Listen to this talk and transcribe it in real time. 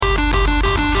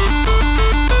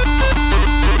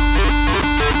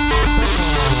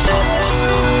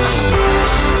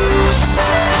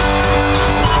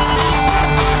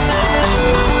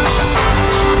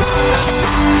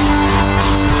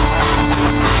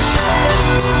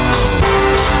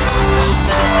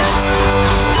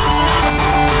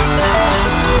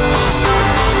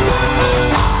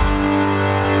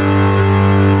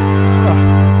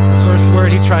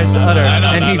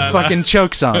fucking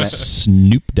chokes on it.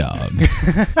 Snoop Dogg.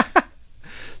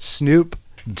 Snoop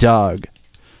Dogg.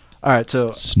 All right,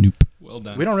 so Snoop. Well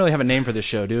done. we don't really have a name for this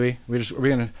show, do we? Are we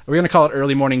gonna call it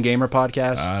Early Morning Gamer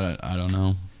Podcast? I don't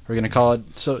know. We're gonna call it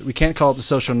so we can't call it the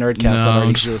Social Nerdcast that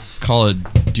already exists. Call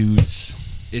it dudes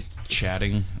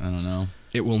chatting. I don't know.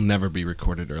 It will never be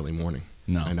recorded early morning.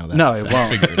 No. I know that. No, it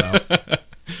won't. Figure it out.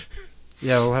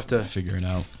 Yeah, we'll have to Figure it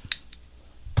out.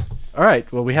 All right.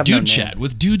 Well, we have no Dude name. chat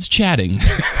with dudes chatting.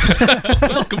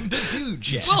 Welcome to Dude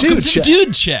Chat. Welcome Dude to chat.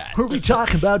 Dude chat. Where we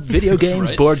talk about video games,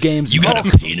 Right. board games. You got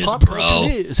all a penis, pop bro.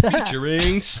 culture news.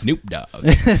 Featuring Snoop Dogg.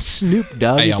 Snoop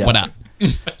Dogg. Hey, what up?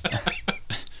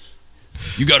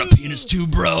 You got a penis too,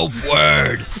 bro?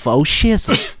 Word. Faux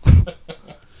shizzle.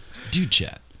 Dude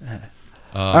chat.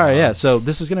 All right, yeah. So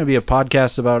this is going to be a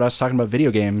podcast about us talking about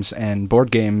video games and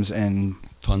board games and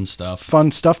Fun stuff. fun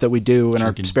stuff that we do in our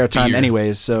Drinking spare time, beer.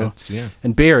 anyways. So That's, yeah.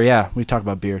 and beer, yeah, we talk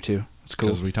about beer too. It's cool.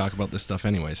 Because we talk about this stuff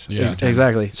anyways. Yeah. Every time.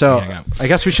 Exactly. So hang out. I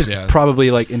guess we should Yeah.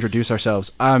 probably like introduce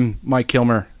ourselves. I'm Mike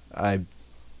Kilmer. I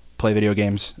play video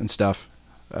games and stuff.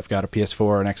 I've got a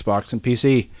PS4, an Xbox, and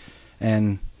PC,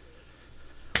 and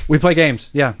we play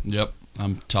games. Yeah. Yep.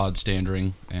 I'm Todd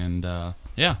Standring, and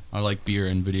yeah, I like beer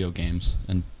and video games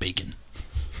and bacon.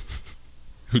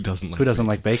 Who doesn't like Who doesn't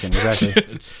like bacon? Exactly.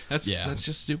 That's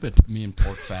just stupid. Me and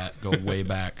pork fat go way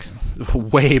back.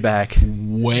 Way back.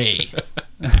 Way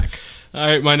back. All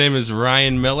right, my name is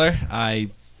Ryan Miller. I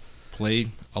play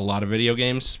a lot of video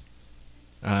games.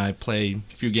 I play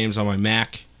a few games on my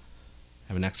Mac.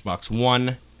 I have an Xbox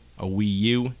One, a Wii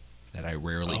U that I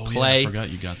rarely Oh, play, yeah, I forgot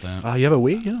you got that. Oh, you have a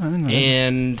Wii? Yeah, I didn't know that.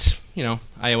 and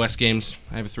iOS games.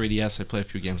 I have a 3DS. I play a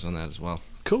few games on that as well.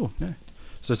 Cool. Yeah.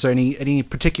 So, is there any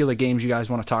particular games you guys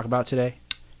want to talk about today?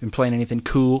 Been playing anything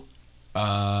cool?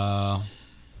 Trying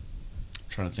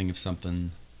to think of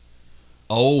something.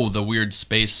 Oh, the weird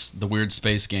space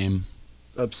game.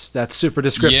 That's super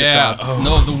descriptive. Yeah, Todd.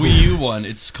 no, the Wii U one.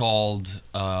 It's called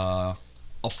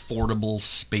Affordable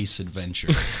Space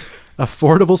Adventures.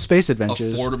 Affordable Space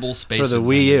Adventures. Affordable Space For the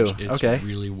Wii U. Adventures. It's Okay.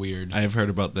 really weird. I have heard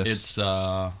about this.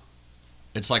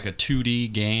 It's like a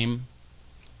 2D game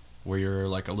where you're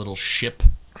like a little ship,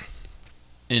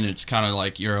 and it's kind of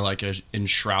like you're like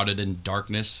enshrouded in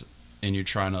darkness, and you're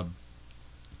trying to.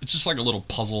 It's just like a little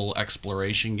puzzle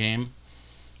exploration game,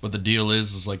 but the deal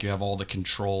is like you have all the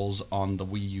controls on the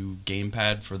Wii U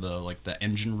gamepad for the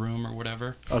engine room or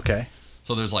whatever. Okay.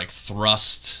 So there's like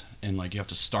thrust, and like you have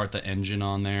to start the engine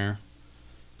on there.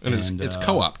 and it's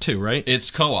co-op too, right? It's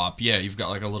co-op, yeah. You've got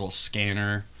like a little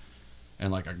scanner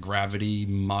and like a gravity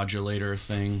modulator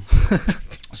thing.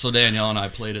 So Danielle and I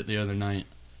played it the other night,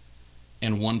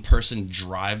 and one person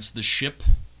drives the ship,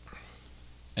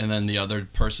 and then the other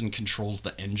person controls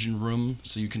the engine room,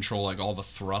 so you control like all the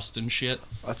thrust and shit.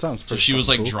 That sounds So pretty she was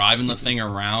like cool. driving the thing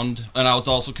around, and I was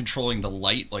also controlling the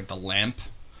light, like the lamp.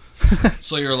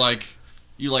 So you're like,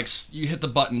 you hit the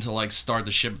button to like start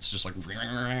the ship. It's just like,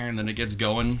 and then it gets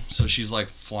going. So she's like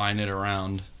flying it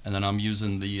around, and then I'm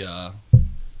using the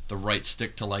right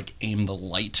stick to like aim the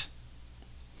light,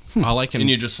 All I can and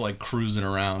you're just like cruising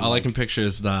around. all I can picture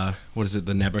is the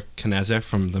Nebuchadnezzar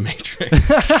from the Matrix.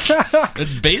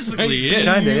 That's basically it.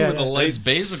 Kinda, yeah. With the That's lights.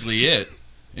 basically it.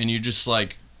 And you just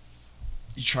like,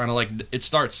 you're trying to like, it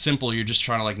starts simple. You're just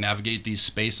trying to like navigate these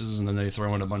spaces, and then they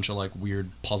throw in a bunch of like weird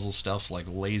puzzle stuff like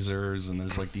lasers, and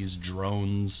there's like these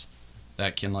drones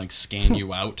that can like scan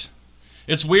you out.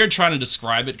 It's weird trying to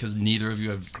describe it because neither of you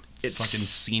have fucking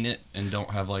seen it and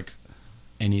don't have like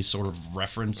any sort of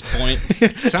reference point.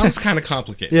 It sounds kind of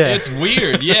complicated. Yeah. It's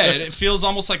weird, yeah. It feels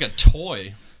almost like a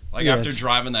toy. Like Yeah, after it's-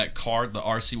 driving that car, the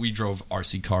RC, we drove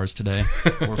RC cars today.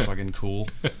 We're fucking cool.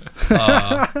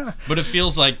 But it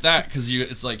feels like that because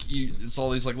it's all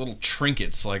these like little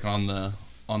trinkets like on the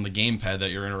gamepad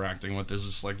that you're interacting with. There's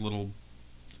just like little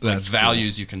That's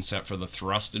values you can set for the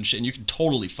thrust and shit, and you can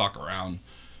totally fuck around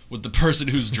with the person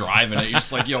who's driving it. You're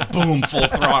just like, yo, boom, full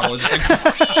throttle. It's just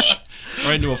like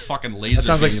right into a fucking laser. That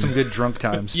sounds like beam. some good drunk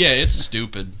times. Yeah, it's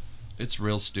stupid. It's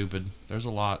real stupid. There's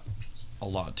a lot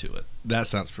to it. That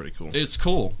sounds pretty cool. It's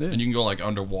cool. Yeah. And you can go like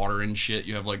underwater and shit.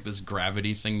 You have like this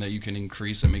gravity thing that you can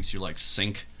increase that makes you like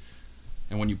sink.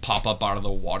 And when you pop up out of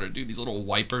the water, dude, these little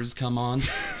wipers come on.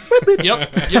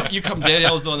 Yep. You come.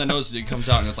 Danielle's the one that notices it. It comes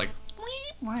out and it's like.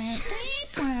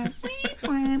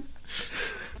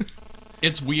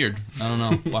 It's weird. I don't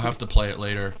know. We'll have to play it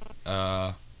later.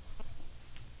 Yeah,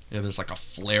 there's like a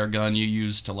flare gun you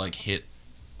use to like hit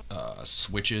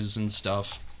switches and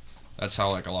stuff. That's how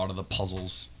like a lot of the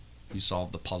puzzles. You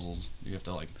solve the puzzles. You have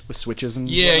to like. With switches and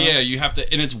Yeah, whatnot? yeah. You have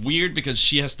to, and it's weird because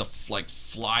she has to like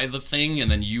fly the thing,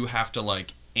 and then you have to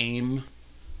like aim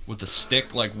with the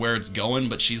stick, like where it's going,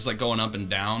 but she's like going up and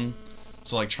down.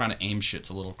 So like trying to aim shit's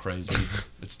a little crazy.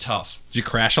 It's tough. Did you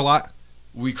crash a lot?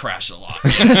 We crashed a lot.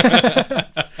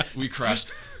 We crashed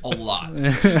a lot.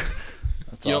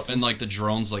 That's Yep, awesome. and like the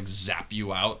drones like zap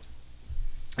you out,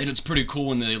 and it's pretty cool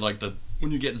when they like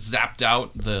when you get zapped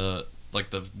out, the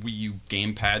Wii U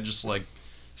gamepad just like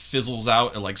fizzles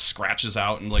out and like scratches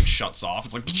out and like shuts off.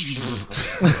 It's like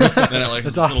then it like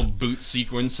has That's this little awesome. boot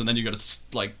sequence, and then you got to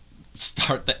like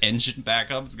start the engine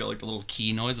back up. It's got like the little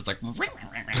key noise. It's like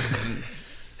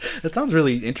That sounds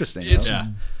really interesting. it's though.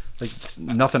 Like it's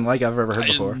nothing like I've ever heard I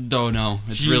before. don't know.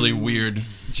 It's Do really you- weird.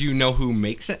 Do you know who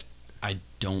makes it? I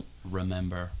don't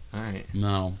remember. All right.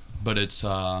 No, but it's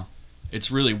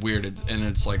really weird, and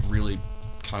it's like really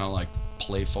kind of like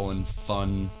playful and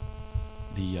fun.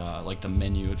 The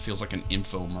menu, it feels like an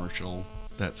infomercial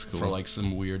That's cool. for like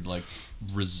some weird like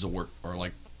resort or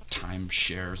like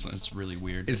timeshares, and it's really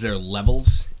weird. Is there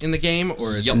levels in the game,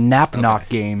 or is Yup. it Napnock Okay.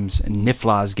 games and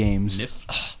Niflas games.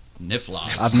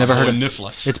 Niflas. I've never heard of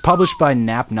Niflas. It's published by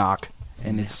Napnock,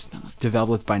 and it's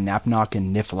developed by Napnock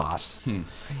and Niflas.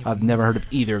 I've never heard of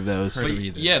either of those. Heard But of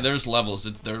either. yeah, there's levels.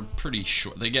 They're pretty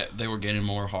short. They were getting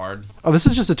more hard. Oh, this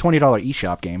is just a $20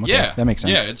 eShop game. Okay, Yeah, that makes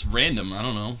sense. Yeah, it's random. I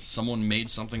don't know. Someone made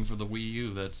something for the Wii U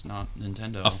that's not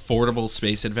Nintendo. affordable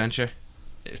space adventure?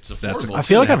 It's That's affordable. I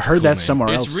feel like That's I've a heard cool that name.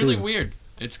 somewhere It's else really too. weird.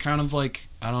 It's kind of like,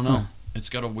 I don't know.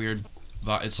 It's got a weird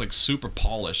vibe. It's like super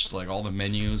polished, like all the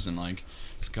menus, and like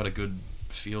it's got a good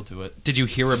feel to it. Did you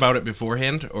hear about it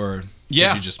beforehand, or Yeah,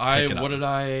 did you just pick it up? what did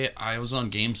I was on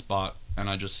GameSpot, and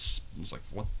I just was like,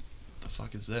 what the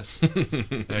fuck is this?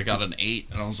 And I got an 8,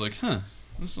 and I was like, huh,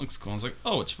 this looks cool. I was like,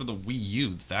 oh, it's for the Wii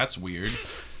U. That's weird.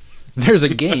 There's a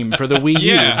game for the Wii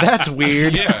U. Yeah. That's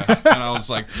weird. Yeah, and I was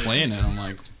like playing it.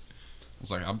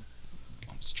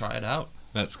 Let's try it out,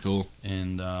 That's cool.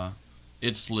 and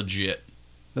it's legit.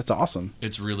 That's awesome.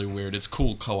 It's really weird. It's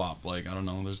cool co-op. Like, I don't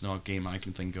know, there's no game I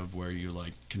can think of where you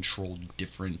like control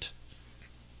different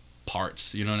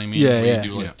parts. You know what I mean? Yeah, where yeah. you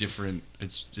do like Yeah. different.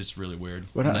 It's just really weird.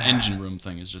 What And I- the engine room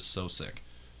thing is just so sick.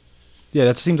 Yeah,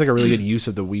 that seems like a really good use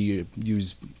of the Wii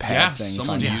U's pad Yeah, thing.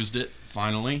 someone finally. used it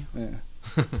finally.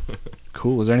 Yeah.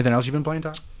 Cool. Is there anything else you've been playing,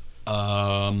 Tom?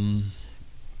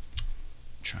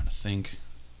 Trying to think.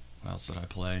 What else did I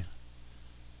play?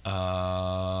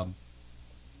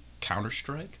 Counter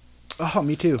Strike. Oh,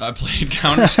 me too. I played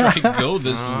Counter Strike Go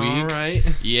this All week. right.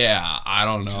 Yeah, I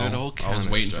don't know. Good old I was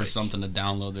waiting for Counter-Strike. something to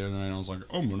download the other night, and I was like,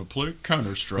 I'm gonna play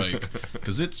Counter Strike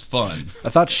because it's fun. I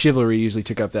thought Chivalry usually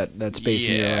took up that space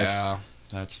in your life. Yeah,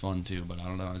 that's fun too. But I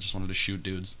don't know. I just wanted to shoot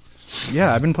dudes.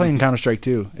 Yeah, I've been playing Counter Strike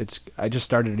too. I just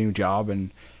started a new job, and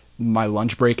my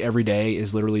lunch break every day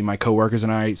is literally my coworkers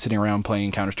and I sitting around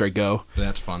playing Counter Strike Go.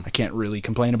 That's fun. I can't really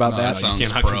complain about No, that. that sounds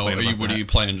cannot pro. complain about What are that. you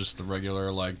playing? Just the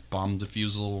regular like bomb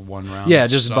defusal 1 round? Yeah,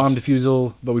 just stuff? bomb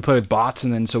defusal, but we play with bots,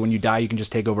 and then so when you die, you can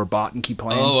just take over a bot and keep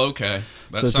playing. Oh, okay.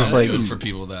 That So it's just sounds like- good for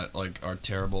people that like are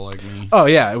terrible like me. Oh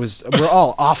yeah, we're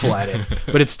all awful at it,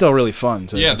 but it's still really fun.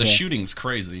 So Yeah, the shooting's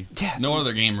crazy. Yeah. No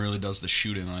other game really does the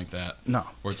shooting like that. No,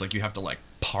 Where it's like you have to like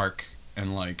park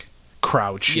and like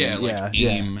crouch. yeah, and- like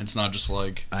aim. It's not just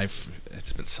like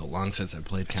It's been so long since I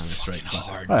played Counter Strike. fucking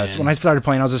hard. Oh, that's man. when I started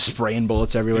playing. I was just spraying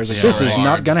bullets everywhere. It's It's like, so this is hard.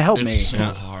 not gonna help it's me. so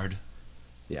Yeah. hard.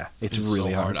 Yeah, it's It's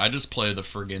really so hard. I just play the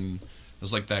friggin'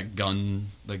 there's like that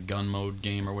gun mode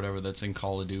game or whatever that's in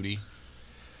Call of Duty.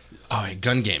 Oh, a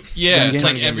gun game. Yeah, Gun it's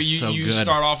game? like Gun every game is so you good.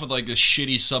 start off with like this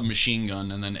shitty submachine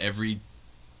gun, and then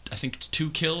I think it's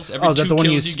 2 kills. Every Oh, is that 2 the one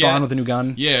you kills spawn get, with a new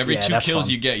gun? Yeah, every 2 that's kills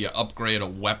fun. you get, you upgrade a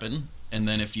weapon, and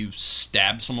then if you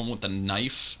stab someone with a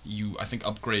knife, you I think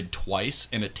upgrade twice,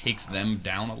 and it takes them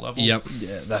down a level. Yep.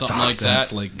 Yeah, that's Something awesome. like that.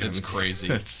 That's like it's gun- crazy.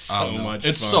 It's I don't so know. much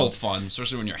It's fun. so fun,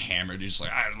 especially when you're hammered. You're just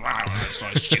like, I just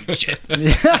want to shoot shit. And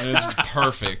it's just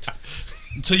perfect.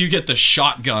 Until you get the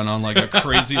shotgun on like a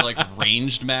crazy like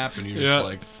ranged map, and you're just Yeah.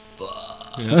 like,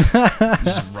 fuck.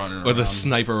 Just running around. Or the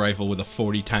sniper rifle with a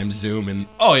 40 times zoom and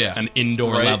Oh yeah, an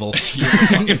indoor Right? level. You're in the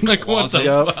fucking Like, what closet.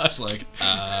 the- Just like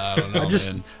I don't know, I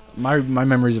just man. my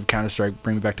memories of Counter Strike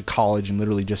bring me back to college and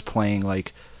literally just playing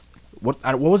like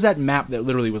what was that map that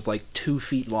literally was like 2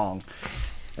 feet long,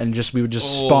 and just we would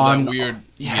just spawn. That weird.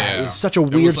 Yeah, it was such a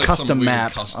It weird was like some custom weird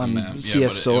map custom on map. CS yeah, but it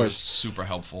was Source. super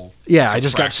helpful. Yeah, to I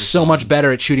just got practice so on. much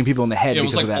better at shooting people in the head Yeah, it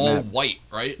was because like of that all map. white,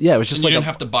 right? Yeah, it was just And like you a- didn't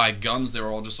have to buy guns; they were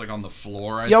all just like on the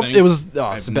floor. I Yep, think. it was it's the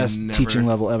I've best never- teaching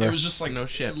level ever. It was just like No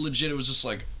shit. legit. It was just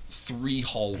like 3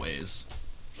 hallways,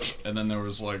 and then there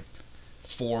was like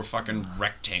 4 fucking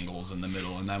rectangles in the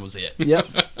middle, and that was it. Yep,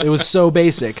 it was so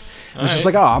basic. It was just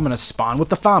like, oh, I'm gonna spawn with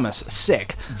the FAMAS.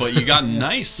 Sick. But you got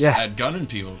nice Yeah. at gunning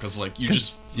people because like you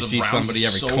just you the see rounds somebody are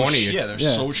every so corner sh- you- Yeah, they're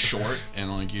Yeah. so short,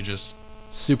 and like you just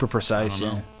super I precise. don't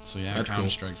know. Yeah. So yeah, That's cool. Counter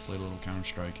Strike. Played a little Counter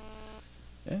Strike.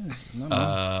 Yeah.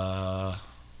 No.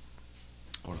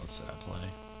 What else did I play?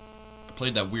 I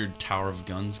played that weird Tower of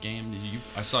Guns game.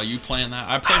 I saw you playing that.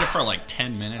 I played it for like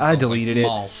 10 minutes. I was deleted like, it.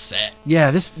 I'm all set.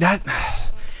 Yeah,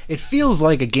 it feels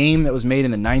like a game that was made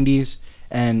in the 90s,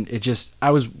 and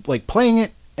I was like playing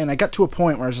it, and I got to a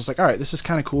point where I was just like, all right, this is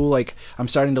kind of cool, like I'm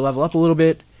starting to level up a little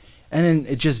bit, and then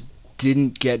it just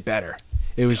didn't get better.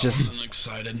 It was I just wasn't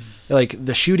excited. like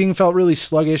the shooting felt really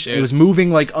sluggish. It was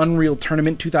moving like Unreal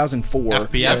Tournament 2004.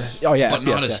 FPS? Oh yeah, But FPS,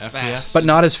 not as yeah. fast. But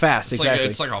not as fast, It's exactly. like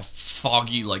it's like a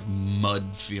foggy, like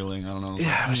mud feeling. I don't know.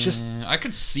 Yeah, it was just- I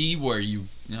could see where you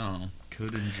know,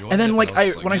 could enjoy. And then it, like but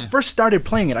was when I first started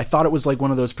playing it, I thought it was like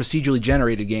one of those procedurally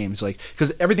generated games, like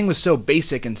because everything was so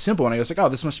basic and simple, and I was like, oh,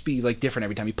 this must be like different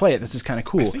every time you play it. This is kind of I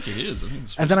cool. think it is. I think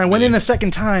it's And then I went in the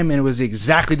second time, and it was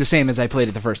exactly the same as I played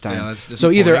it the first time. Yeah, that's so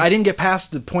either disappointing. I didn't get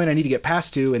past the point I need to get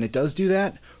past to, and it does do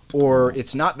that, or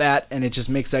it's not that, and it just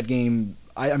makes that game.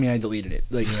 I mean, I deleted it.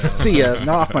 Like, see ya, not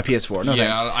off my PS4. No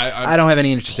Yeah, thanks. I I don't have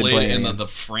any interest in played playing it, and it. the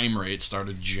frame rate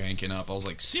started janking up. I was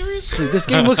like, seriously? This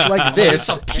game looks like It's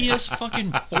this. a PS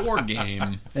fucking 4 game,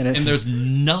 And and, it- there's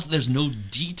no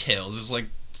details. It's like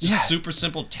just Yeah. super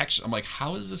simple texture. I'm like,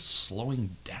 how is this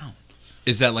slowing down?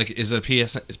 Is that like is a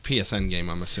PSN game?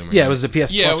 I'm assuming. Yeah, it right? was the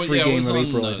PS Yeah, Plus free it game was of on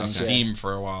April. I think. Steam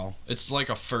for a while. It's like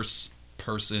a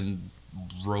first-person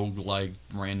roguelike,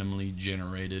 randomly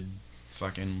generated,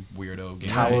 fucking weirdo game.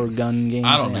 Tower gun game.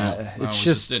 I don't know. Yeah, It it's just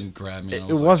just didn't grab me. it I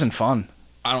was like, wasn't fun.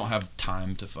 I don't have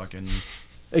time to fucking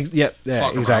Yeah, fuck around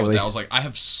with exactly. that. I was like, I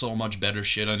have so much better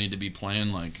shit I need to be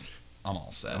playing. Like, I'm all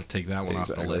I'll set. take that one off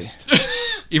Exactly. the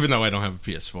list. Even though I don't have a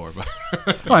PS4,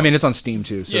 but Well, I mean, it's on Steam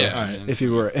too. So Yeah, all right, I mean,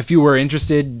 if you were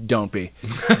interested, don't be.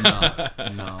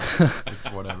 No, it's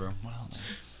whatever. What else?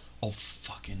 Oh,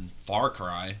 fucking Far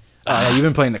Cry. Yeah, you've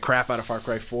been playing the crap out of Far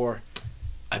Cry 4.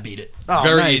 I beat it. Oh,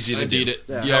 very nice. easy to I do. beat it.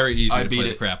 Yeah. Yep, Very easy I to beat play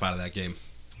the it. crap out of that game.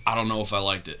 I don't know if I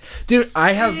liked it. Dude,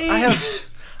 I have.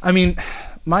 I mean,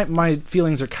 my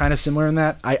feelings are kind of similar in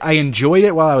that I enjoyed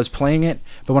it while I was playing it,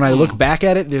 but when I look back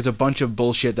at it, there's a bunch of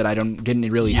bullshit that I didn't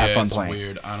really have fun it's playing.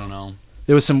 weird. I don't know.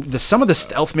 There was some of the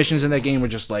stealth missions in that game were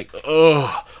just like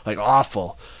like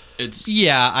awful. It's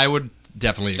Yeah, I would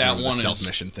definitely agree That with the one stealth is-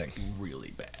 ration thing.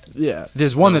 really bad. Yeah,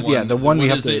 there's one the one we what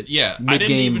have is to it? Yeah, I mid didn't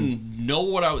game. even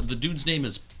know the dude's name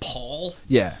is Paul.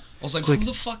 Yeah, I was like, It's who like-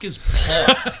 the fuck is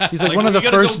Paul? he's like one of the we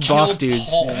gotta go first kill boss dudes.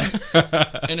 Paul.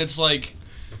 Yeah. And it's like,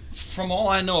 from all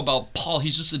I know about Paul,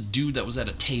 he's just a dude that was at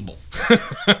a table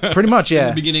Pretty much, in yeah.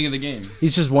 the beginning of the game.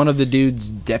 He's just one of the dude's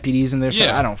deputies in there. So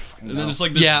Yeah. I don't fucking And know. then it's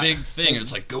like this Yeah. big thing.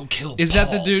 It's like, go kill Is Paul.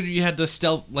 that the dude you had to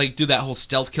stealth do that whole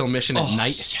stealth kill mission at Oh,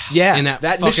 night? yeah, in that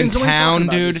mission's fucking what I'm talking town,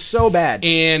 about. dude. It's so bad.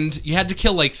 And you had to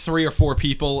kill like 3 or 4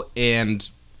 people, and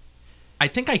I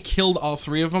think I killed all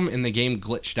 3 of them, and the game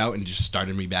glitched out and just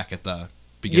started me back at the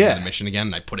beginning Yeah. of the mission again,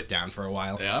 and I put it down for a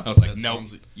while. Yeah, I was like, that no,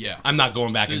 sounds- yeah. I'm not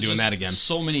going back There's and doing just that again.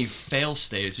 So many fail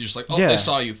states. You're just like, oh, Yeah. they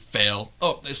saw you fail.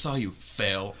 Oh, they saw you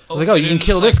fail. I was like, oh, you can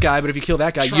kill this guy, but if you kill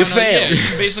that guy, you fail.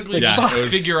 Yeah, you basically Yeah, just it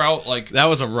was- figure out like. That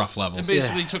was a rough level. It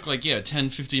basically took like 10,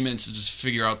 15 minutes to just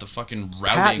figure out the fucking Path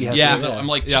routing. you have to Yeah, do. I'm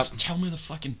like, Yep. just tell me the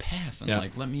fucking path and Yep.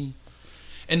 like let me.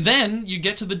 And then you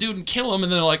get to the dude and kill him,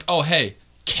 and then they're like, oh hey,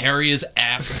 carry his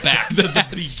ass back to the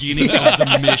beginning of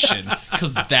the mission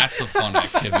because that's a fun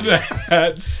activity.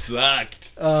 That sucked.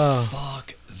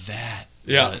 Fuck that.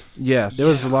 Yeah. But, Yeah, there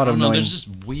was a lot I of don't know, annoying. there's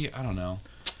just weird. I don't know.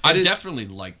 I is- definitely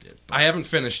liked it. But I haven't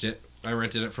finished it. I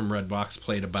rented it from Redbox.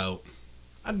 Played about.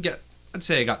 I'd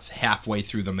say I got halfway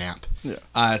through the map. Yeah.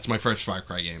 It's my first Far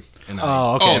Cry game, and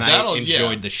Oh, okay. and I that'll-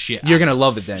 enjoyed yeah. the shit. You're out of gonna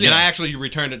love it then. it. And I actually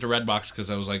returned it to Redbox because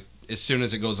I was like, as soon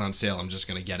as it goes on sale, I'm just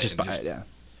gonna get just it. buy And it. Yeah.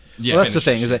 yeah, Well, that's the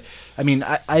finish thing the is that I mean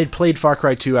I had played Far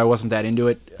Cry 2. I wasn't that into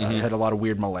it. I Mm-hmm. had a lot of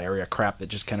weird malaria crap that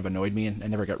just kind of annoyed me, and I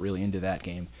never got really into that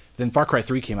game. Then Far Cry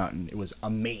 3 came out, and it was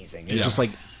amazing. It Yeah. just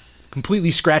like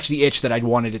completely scratched the itch that I'd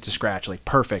wanted it to scratch, like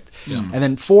perfect. And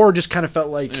then 4 just kind of felt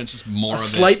like And it's just more a of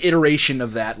slight it. iteration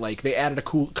of that. Like they added a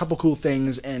couple cool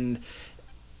things, and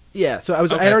yeah. So I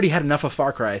Okay. already had enough of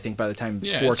Far Cry, I think, by the time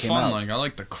Yeah, 4 it's came fun. out. Like I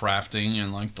like the crafting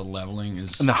and like the leveling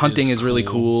is. And the hunting is really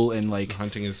cool, and like The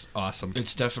hunting is awesome.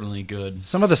 It's definitely good.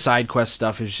 some of the side quest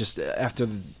stuff is just after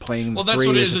playing. Well, that's 3,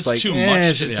 what it it's is. just It's like, too much.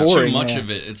 It's, just It's boring, too much yeah. of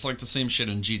it. It's like the same shit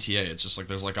in GTA. It's just like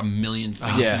there's like a million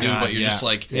things Yeah. to do, but you're Yeah. just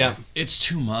like, Yeah. it's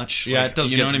too much. Yeah, Like, it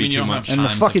does You get know what to I be mean? You too don't much. have And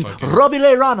time the fucking to fucking. Robbie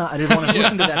Le Rana, I didn't want to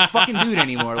listen to that fucking dude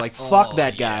anymore. Like, fuck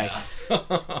that guy.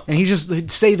 And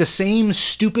he'd say the same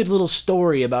stupid little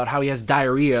story about how he has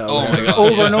diarrhea Oh my god!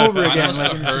 over yeah. and over I again. must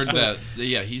Like, have it's heard just like- that.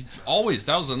 Yeah, he always.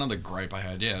 That was another gripe I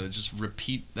had. Yeah, it just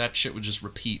repeat. That shit would just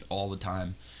repeat all the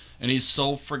time. and he's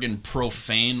so friggin'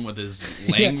 profane with his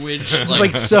language. It's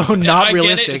like so not I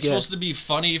realistic. get it. It's yeah. supposed to be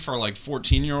funny for like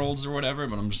 14-year-olds or whatever,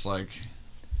 but I'm just like,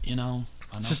 I know.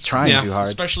 Just trying too hard.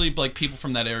 Especially like people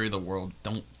from that area of the world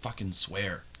don't fucking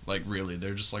swear. Like really,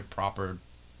 they're just like proper,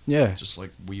 Yeah. just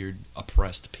like weird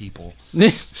oppressed people. You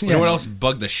know what else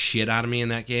bugged the shit out of me in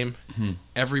that game? Hmm.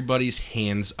 Everybody's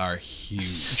hands are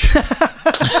huge.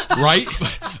 Right?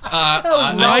 not I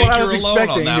what think I you're was alone on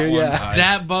expecting, that dude, one. yeah.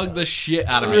 That bugged the shit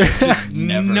out of me. Just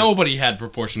Never. nobody had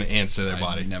proportionate hands to their I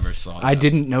body. never saw that. I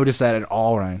didn't notice that at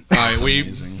all, Ryan. All right, That's we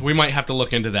amazing. we might have to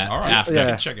look into that All right, after.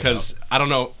 Yeah. check it out. Because I don't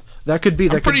know. That could be.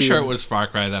 That I'm pretty could be, sure it was Far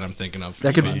Cry that I'm thinking of.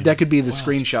 That could be the Wow.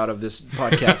 screenshot of this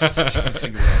podcast. I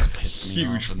think what else pissed me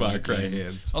Huge off in Far that Cry game.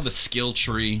 hands. Oh, the skill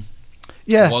tree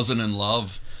Yeah. wasn't in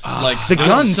love. Like The There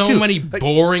was guns, so too. many Like-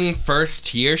 boring first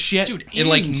tier shit, Dude, and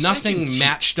like even nothing second tier-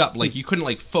 matched up. Like you couldn't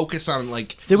like focus on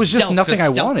like. There was just stealth, nothing 'cause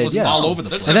I stealth wanted, was yeah. all over the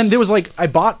That's place. And then there was like, I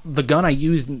bought the gun I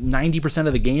used 90%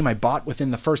 of the game. I bought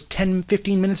within the first 10,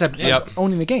 15 minutes of Yep.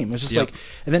 owning the game. It was just Yep. like,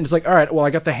 and then it's like, all right, well,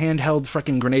 I got the handheld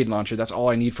freaking grenade launcher. That's all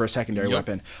I need for a secondary Yep.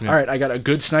 weapon. Yep. All right, I got a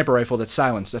good sniper rifle that's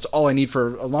silenced. That's all I need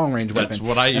for a long range weapon. That's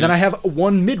what I And then I used. have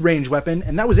one mid range weapon,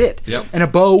 and that was it. Yep. And a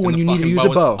bow when And the you need to fucking use a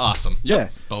bow is bow. awesome. Yeah.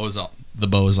 the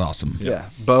bow is awesome. Yeah.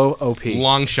 Bow OP.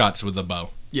 Long shots with the bow.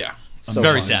 Yeah. So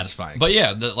Very fun. satisfying. But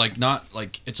yeah,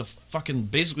 it's a fucking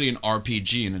basically an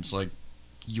RPG, and it's like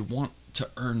you want to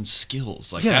earn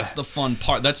skills. Like Yeah. that's the fun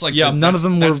part. That's like Yeah, none of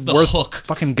them that's were the worth hook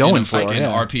fucking going in a for, fucking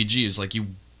yeah. RPG is like you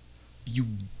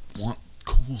want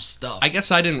cool stuff. I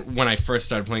guess I didn't when I first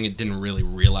started playing it. Didn't really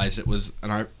realize it was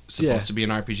supposed Yeah. to be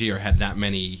an RPG or had that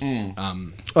many.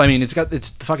 Well, I mean, it's the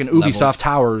fucking Ubisoft Levels.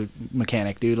 tower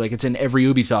mechanic, dude. Like, it's in every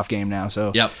Ubisoft game now.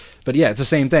 So, Yep. But yeah, it's the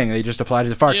same thing. They just applied it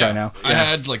to Far Cry yeah, now. I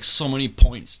had like so many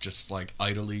points just like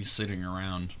idly sitting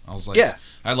around. I was like, Yeah.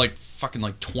 I had like fucking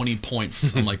like 20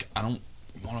 points. I'm like, I don't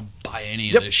want to buy any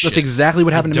Yep, of this shit. that's exactly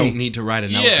what happened to Don't me. need to ride an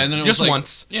Yeah, elephant. and then it just was like-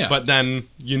 once. yeah. But then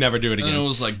you never do it And again. then it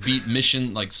was like beat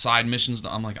mission, like side missions.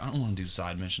 I'm like, I don't want to do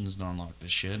side missions to unlock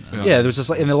this shit. Yeah. Yeah, there was just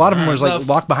like, and a lot of them was like Alright.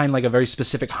 locked behind like a very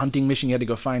specific hunting mission. You had to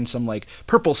go find some like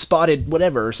purple spotted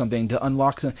whatever or something to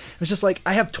unlock. It was just like,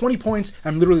 I have 20 points.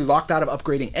 I'm literally locked out of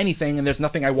upgrading anything, and there's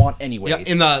nothing I want anyways. Yeah,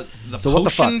 in the So what the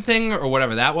potion fuck? thing or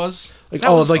whatever that was. Like, that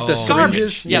oh, was like the garbage.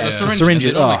 syringes. Yeah, the the syringes. syringes.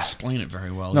 They don't oh. explain it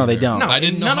very well. No, they either. don't. No, I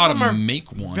didn't know none how of to them are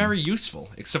make one Very useful,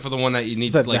 except for the one that you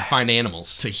need The- to like find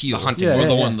animals to heal. The hunting Yeah, or one.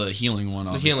 the yeah. one, the healing one.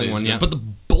 Obviously, healing is one, good. yeah. But the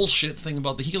bullshit thing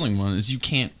about the healing one is you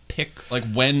can't pick like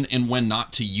when and when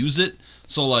not to use it.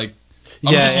 So like,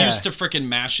 I'm Yeah, just yeah. used to freaking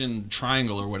mashing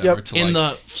triangle or whatever Yep. to In like the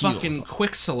heal. fucking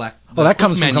quick select. Well, that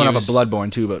comes quick from coming off menus- of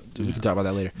Bloodborne too, but we can talk about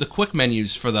that later. The quick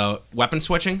menus for the weapon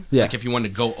switching, Yeah. like if you wanted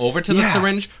to go over to the Yeah.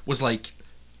 syringe, was like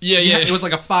Yeah, yeah, it was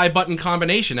like a 5-button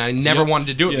combination. I never Yep. wanted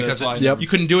to do it Yeah, because that's why I it, Yep. you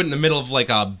couldn't do it in the middle of like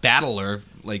a battle or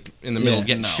like in the middle Yeah. of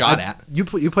getting No. shot at. You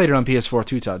played it on PS4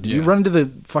 too, Todd. Did you Yeah. run into the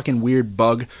fucking weird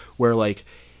bug where like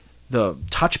the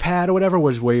touchpad or whatever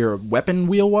was where your weapon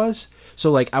wheel was? So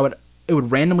like it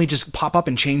would randomly just pop up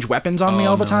and change weapons on me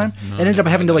Oh, all the no. time. No, and ended up never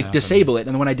having had to that like happen. disable it.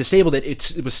 And when I disabled it,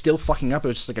 it was still fucking up. It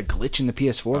was just like a glitch in the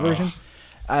PS4 version.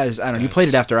 I don't know. You That's- played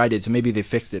it after I did, so maybe they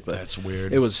fixed it. But That's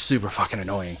weird. It was super fucking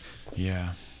annoying. Yeah.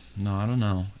 No, I don't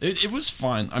know. It was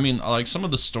fine. I mean, like some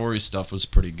of the story stuff was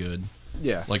pretty good.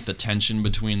 Yeah. Like the tension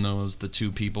between the two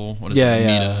people. What is Yeah, it?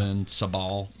 yeah. Mita and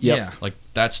Sabal. Yep. Yeah. Like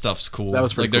that stuff's cool. That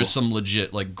was pretty like there's cool. some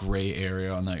legit like gray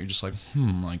area on that. You're just like,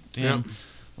 like damn, Yep.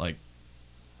 like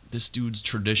this dude's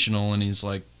traditional and he's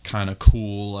like kind of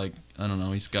cool. Like I don't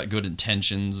know, he's got good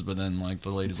intentions, but then like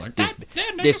the lady's like, that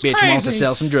This nigga's bitch wants to crazy."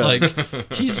 sell some drugs.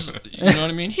 Like he's, you know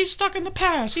what I mean? He's stuck in the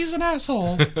past. He's an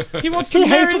asshole. He wants to He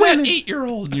marry hates that women.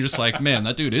 8-year-old. And you're just like, man,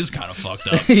 that dude is kind of fucked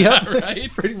up. yeah, Right?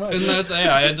 pretty much. And that's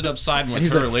I ended up siding with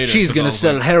He's her like, later. she's 'cause I gonna was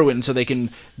sell like, heroin so they can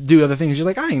do other things. She's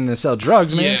like, I ain't gonna sell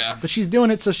drugs, man. Yeah. But she's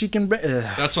doing it so she can.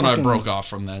 That's when I broke off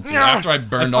from that. Dude. Yeah. After I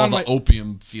burned all found the my-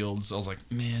 opium fields, I was like,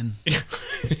 man,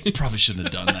 probably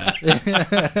shouldn't have done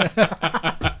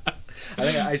that. I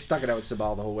think I stuck it out with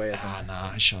Sabal the whole way. I think.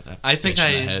 Nah, I shot that. I think bitch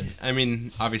in the head. I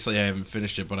mean, obviously I haven't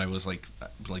finished it, but I was like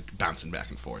bouncing back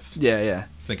and forth. Yeah, yeah.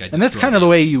 I think I And that's destroyed kind of the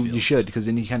way you fields. should, because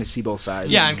then you kind of see both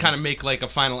sides. Yeah, and kind of make like a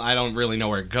final. I don't really know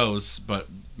where it goes, but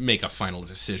make a final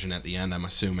decision at the end. I'm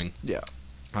assuming. Yeah.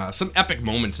 Some epic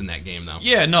moments in that game, though.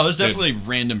 Yeah, no, there's Dude. definitely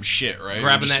random shit, right?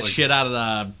 Grabbing Just that like- shit out of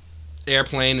the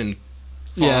airplane and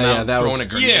falling Yeah, out yeah, and that throwing was- a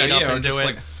grenade Yeah, up yeah, or into just it.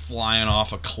 like flying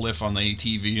off a cliff on the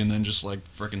ATV and then just like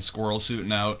freaking squirrel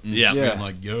suiting out and Yeah. just Yeah. being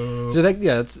like, yo. So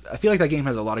I feel like that game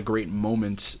has a lot of great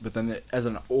moments, but then as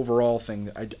an overall thing,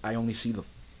 I only see the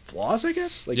flaws, I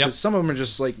guess. Like, Yep. 'cause some of them are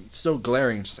just like so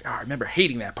glaring. It's just like, oh, I remember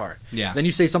hating that part. Yeah. Then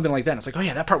you say something like that, and it's like, oh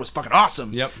yeah, that part was fucking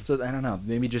awesome. Yep. So I don't know.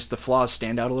 Maybe just the flaws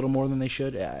stand out a little more than they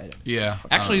should. Yeah.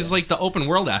 Actually, it's like the open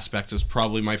world aspect is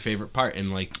probably my favorite part,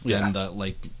 and like Yeah. then the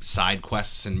like side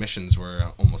quests and missions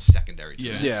were almost secondary. To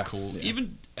Yeah, it. Yeah. it's cool. Yeah.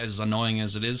 Even as annoying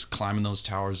as it is, climbing those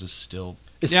towers is still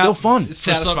It's Yeah, still fun. it's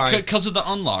satisfying. because of the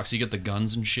unlocks. You get the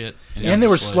guns and shit, And they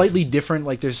were it's like- slightly different.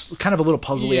 Like there's kind of a little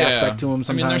puzzly aspect to them. Sometimes.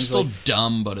 I mean, they're still like-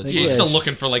 dumb, but it's You're Yeah, still it's-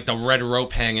 looking for like the red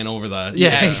rope hanging over the Yeah,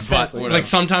 edge, exactly. but like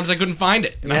sometimes I couldn't find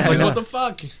it, and I was Yeah, like, I know. "What the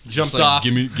fuck?" just Jumped like, off.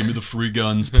 Give me the free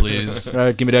guns, please. All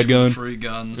right, give me that gun. Free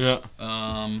guns. Yeah.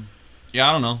 Yeah,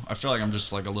 I don't know. I feel like I'm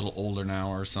just like a little older now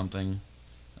or something.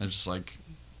 I just like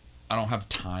I don't have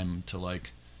time to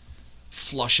like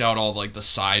flush out all like the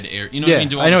side air. You know what Yeah, I mean?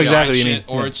 Do all I know the exactly side what you shit,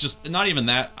 mean. or Yeah. it's just not even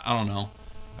that. I don't know.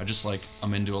 I just like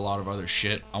I'm into a lot of other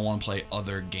shit. I want to play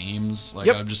other games. Like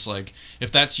Yep. I'm just like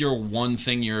if that's your one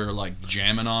thing you're like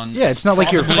jamming on. Yeah, it's not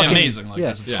like you're probably fucking- amazing. Like yeah.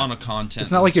 there's a ton of content.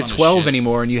 It's not there's like a you're ton of 12 shit.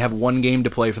 anymore and you have one game to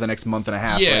play for the next month and a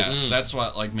half. Yeah, Like, that's why.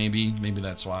 Like maybe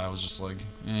that's why I was just like,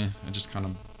 I just kind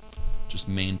of just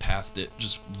main pathed it,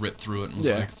 just ripped through it, and was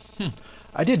Yeah. like,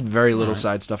 I did very little Alright.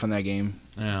 side stuff in that game.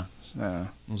 yeah, Uh,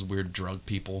 those weird drug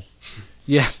people,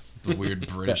 yeah, the weird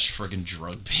British friggin'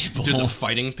 drug people. Dude, the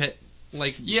fighting pit,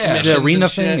 like Yeah. missions The arena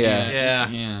and shit. thing, yeah, yeah.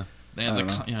 yeah. They I had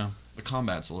don't know. the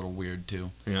combat's a little weird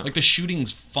too. Yeah. Like the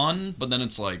shooting's fun, but then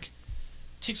it's like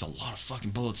it takes a lot of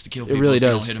fucking bullets to kill It people really if you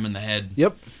does. don't hit them in the head.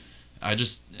 yep. I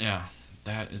just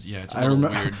that is it's a I little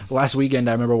remember weird. last weekend.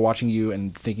 I remember watching you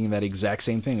and thinking that exact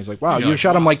same thing. It's like, wow, You're you like,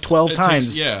 shot him wow, like 12 it takes-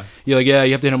 times. yeah. You're like, yeah,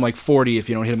 you have to hit him like 40 if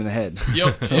you don't hit him in the head.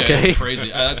 Yep. Yeah, Okay. it's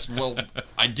crazy.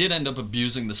 I did end up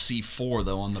abusing the C4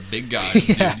 though on the big guys,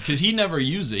 Yeah. dude, because he never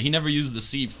used it. He never used the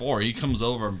C4. He comes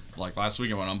over like last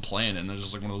weekend when I'm playing, and there's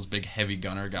just like one of those big heavy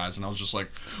gunner guys, and I was just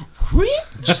like, whoop,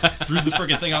 just threw the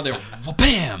freaking thing out there,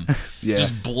 bam, Yeah.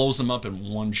 just blows him up in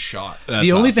one shot.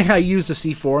 The only thing I used the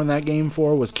C4 in that game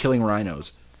for was killing rhinos.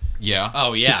 Yeah.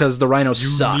 Oh yeah, Because the rhinos you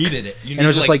suck. needed it. You And it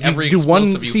was needed, just like, every you do one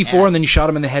explosive you C4 had. and then you shot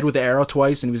him in the head with the arrow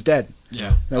twice and he was dead.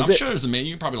 Yeah. That was I'm it. sure there's a man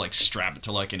you can probably like strap it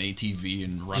to like an ATV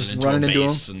and run Just it into run a it into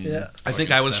base him. and Yeah. I think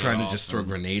fucking I was set it trying to off just throw and-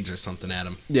 grenades or something at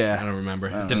him. Yeah. I don't remember.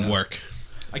 don't It didn't know. work.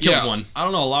 I killed one. I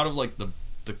don't know. A lot of like the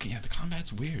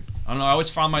combat's weird. I don't know. I always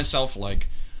found myself like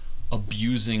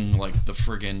abusing like the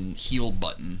friggin' heal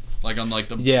button, like on like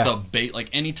the bait. Like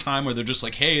any time where they're just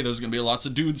like, hey, there's gonna be lots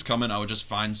of dudes coming, I would just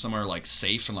find somewhere like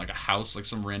safe in like a house, like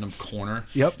some random corner.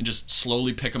 Yep. And just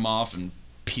slowly pick them off and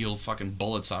peel fucking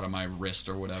bullets out of my wrist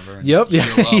or whatever. And Yep. heal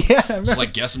Yeah. up. Yeah. Just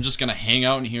like guess I'm just gonna hang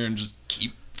out in here and just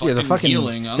keep fucking, Yeah, the fucking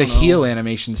healing. I the don't know. heal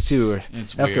animations too.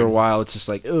 It's After a weird. while, it's just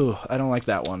like, ooh, I don't like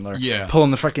that one. Or Yeah.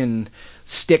 pulling the fucking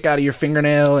stick out of your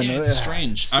fingernail. And Yeah, it's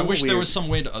strange. it's I so wish there weird. was some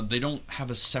way to. They don't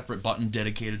have a separate button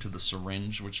dedicated to the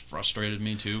syringe, which frustrated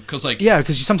me too. Because like, Yeah,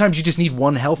 because sometimes you just need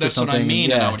one health that's or what something. I mean,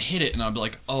 yeah. and I would hit it, and I'd be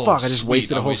like, "Oh, Fuck, I just sweet,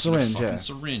 wasted a whole wasted syringe, fucking yeah.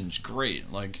 syringe,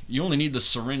 great." Like, you only need the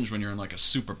syringe when you're in like a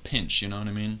super pinch. You know what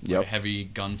I mean? Like Yep. a heavy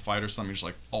gunfight or something. You're just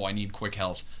like, "Oh, I need quick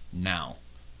health now,"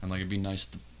 and like it'd be nice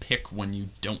to pick when you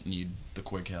don't need the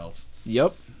quick health.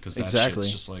 Yep. Because that Exactly.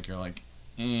 shit's just like you're like,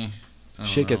 I don't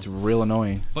Shit know. gets real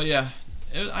annoying. But yeah,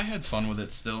 I had fun with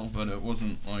it still, but it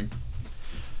wasn't like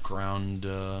ground.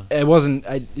 It wasn't.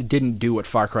 It didn't do what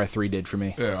Far Cry 3 did for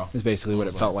me. Yeah, Is basically what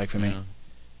it felt like for me.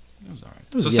 It was alright.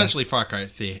 It was- So yeah. essentially, Far Cry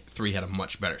 3 had a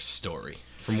much better story.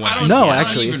 From what I I don't No, know,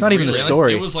 actually, it's not even the really.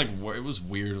 story. It was like it was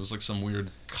weird. It was like some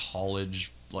weird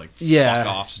college like Yeah.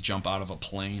 fuck offs jump out of a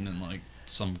plane and like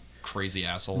some crazy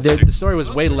asshole. The story was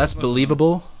way less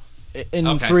believable in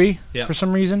Okay. 3 Yeah. for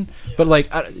some reason. But like,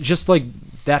 just like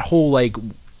that whole like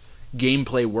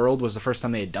gameplay world was the first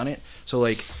time they had done it. So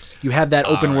like, you had that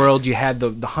open right. world, you had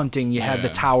the hunting, you had the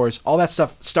Yeah. towers, all that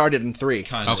stuff started in 3.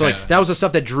 Kinda, So like, yeah. that was the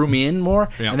stuff that drew me in more.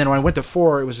 Yeah. And then when I went to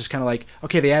 4, it was just kind of like,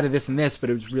 okay, they added this and this, but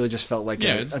it was really just felt like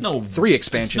Yeah, a, it's a no 3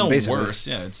 expansion. It's no basically. worse.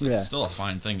 Yeah, it's Yeah. still a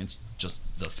fine thing. It's just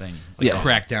the thing. Yeah.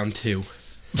 Crackdown 2.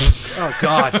 Oh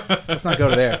God, let's not go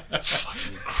to there.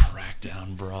 Fucking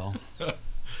crackdown, bro.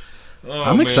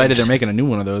 I'm excited they're making a new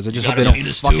one of those. I just hope they gotta don't beat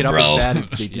us fuck too, it up bro. as bad as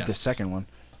they did the Yes. second one.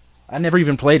 I never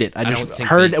even played it. I don't just think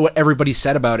heard they- what everybody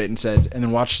said about it and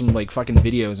then watched some like fucking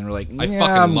videos and were like, I yeah,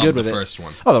 fucking I'm loved good the with it. first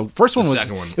one. Oh, the first one The was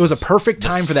second one it was a was perfect the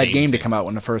time for that same game to thing. come out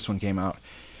when the first one came out.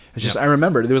 It's just Yep. I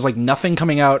remember there was like nothing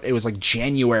coming out. It was like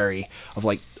January of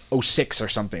like 06 or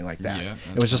something like that. Yeah,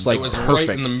 it was just that like It was perfect.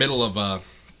 right in the middle of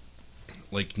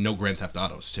like no Grand Theft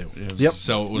Autos too. It was- Yep.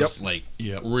 So it was Yep. like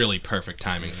Yep. really perfect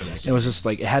timing for this. It was just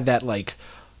like it had that like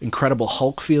Incredible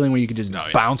Hulk feeling where you could just Oh,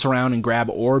 yeah. bounce around and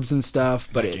grab orbs and stuff,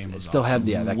 but That it, game it was still awesome.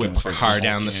 had that game Whip was a great. car Hulk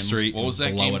down the game. street What was that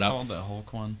and blow game it up. called? That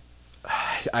Hulk one.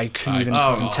 I couldn't even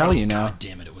fucking tell you now. God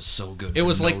damn it! It was so good. It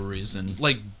was for like- no reason.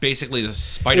 Like basically the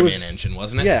Spider-Man was- engine,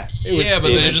 wasn't it? Yeah, it was, Yeah,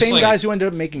 but it was they're the just same like- guys who ended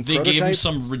up making They Prototype. gave him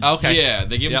some Okay. yeah,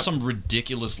 they gave him Yep. some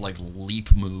ridiculous like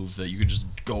leap move that you could just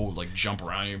go like jump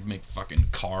around and make fucking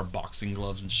car boxing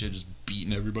gloves and shit, just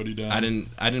beating everybody down. I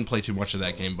didn't play too much of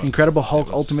that game, but Incredible Hulk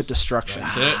was- Ultimate Destruction.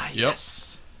 That's it. Yep.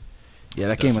 Yes. Yeah,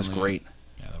 That's that game was definitely- great.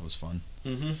 Yeah, that was fun.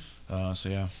 Mm-hmm. So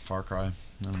yeah, Far Cry.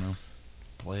 I don't know.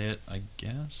 Play it, I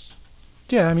guess.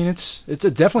 Yeah, I mean it's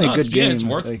definitely No, a good game. Yeah, it's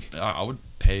worth. Like, I would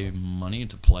pay money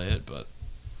to play it, but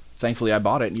thankfully I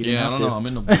bought it and you didn't yeah, I have don't to. know. I'm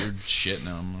into weird shit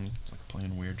now. I'm like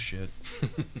playing weird shit,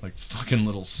 like fucking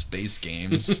little space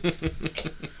games.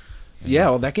 Yeah,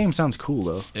 well that game sounds cool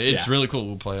though. It's Yeah. really cool.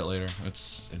 We'll play it later.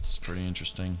 It's pretty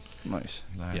interesting. Nice.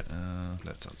 That, Yep.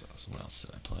 That sounds awesome. What else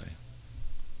did I play?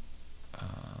 I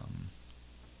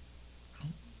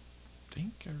don't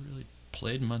think I really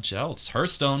played much else.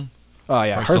 Hearthstone. Oh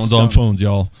yeah, Hearthstone's on phones,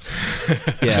 y'all.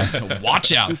 Yeah.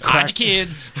 Watch out. Hide your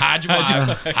kids. Hide your wives.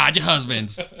 Hide your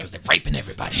husbands. Because they're raping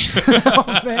everybody.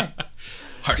 Oh man.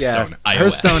 Hearthstone. Yeah, iOS.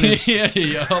 Hearthstone is.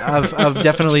 yeah. I've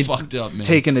definitely It's fucked up, man.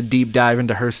 taken a deep dive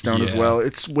into Hearthstone as Yeah. well.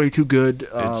 It's way too good.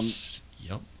 It's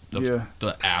yep. yeah.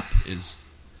 The app is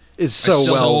It's so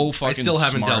still- well. I fucking still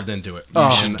haven't smart. delved into it. You Oh.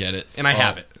 should get it. And I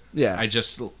have it. Yeah. I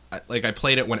just I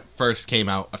played it when it first came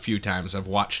out a few times. I've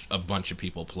watched a bunch of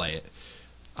people play it.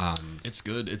 It's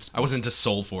good. It's I was into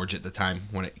Soulforge at the time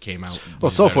when it came out.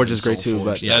 Well, better Soulforge than is great too, Soulforge.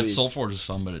 but yeah, Soulforge is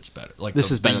fun, but it's better. Like This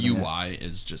the, is better the than that. UI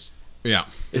is just Yeah,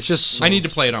 It's just- so I need to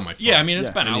play it on my phone. Yeah, I mean it's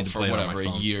Yeah. been I need out to for play it on my whatever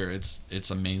a phone. year.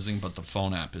 It's amazing, but the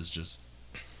phone app is just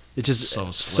It just so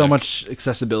so slick. much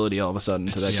accessibility all of a sudden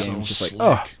to that it's game. so It's just like, slick.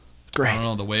 oh, I great. don't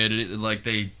know the way it is. Like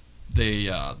they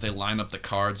line up the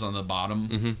cards on the bottom,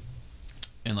 Mhm.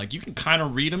 and like you can kind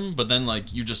of read them, but then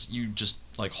like you just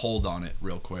like hold on it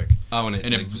real quick, Oh, and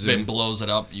and like, it zoom. blows it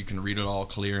up. You can read it all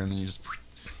clear, and then you just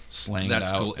slang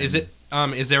That's it out. cool. and- Is it?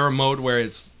 Is there a mode where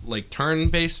it's like turn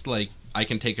based? Like I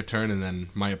can take a turn and then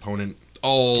my opponent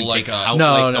Oh, can like take a out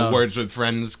No, like no. a words with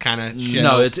friends kind of shit.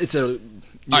 No, it's a.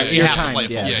 right, you you're have to timed, play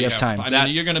it yeah, full. you have time. I mean,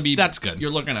 That's- you're gonna be. that's good.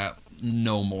 You're looking at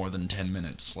no more than 10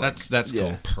 minutes. Like, That's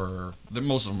Yeah. cool. per.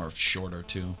 Most of them are shorter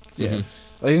too. Yeah. Mhm.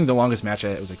 I think the longest match I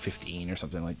had was like 15 or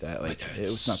something like that. Like But yeah, it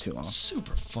was not too long.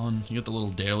 Super fun. You get the little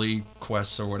daily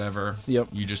quests or whatever. Yep.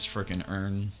 You just freaking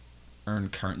earn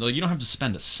current. Like, you don't have to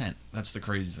spend a cent. That's the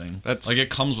crazy thing. That's- like it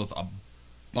comes with a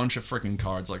bunch of freaking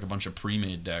cards, like a bunch of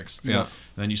pre-made decks. Yeah.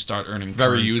 Then you start earning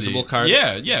Very currency. usable cards?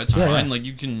 Yeah, it's Yeah, fine. yeah. Like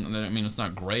you can. I mean, it's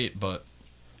not great, but.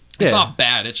 It's Yeah. not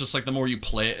bad. It's just like the more you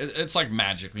play it, it's like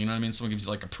Magic. You know what I mean? Someone gives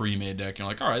you like a pre-made deck, you're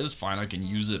like, all right, this is fine. I can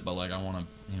use it, but like I want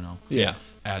to, Yeah.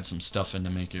 add some stuff in to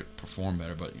make it perform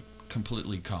better. But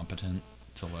completely competent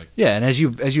to like. Yeah, and as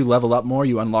you level up more,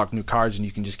 you unlock new cards, and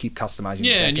you can just keep customizing.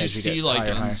 your Yeah, deck and you as see get like higher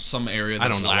and in higher. some area I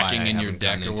that's don't know why lacking I in your haven't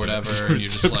deck gotten or into it, whatever, and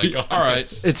you're just to be like, all right,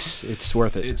 honest. It's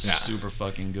worth it. it's Yeah. super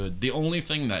fucking good. The only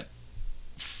thing that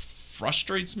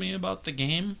frustrates me about the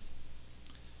game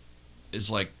is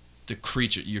like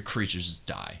your creatures just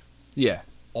die Yeah,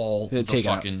 all They the take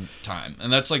out. fucking time,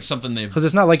 and that's like something they've. because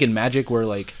it's not like in Magic where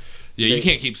like Yeah, you They-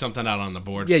 can't keep something out on the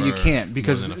board. yeah for you can't more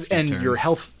because than a few and your turns.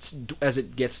 health as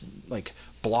it gets like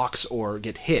blocks or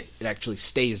get hit, it actually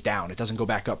stays down. It doesn't go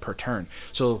back up per turn.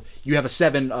 So you have a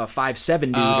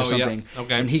 5/7 dude Oh, or yeah. something,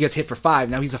 Okay. and he gets hit for 5.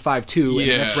 Now he's a 5/2, and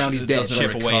the next round he's it dead. doesn't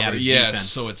Chip away recover. at his Yeah, defense.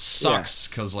 so it sucks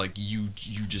because like you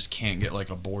just can't get like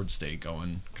a board state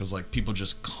going because like people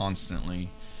just constantly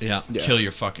Yeah. Yeah. kill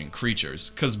your fucking creatures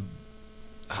because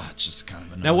it's just kind of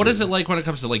annoying. Now, what is it like when it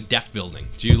comes to like deck building?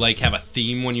 Do you like have a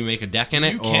theme when you make a deck in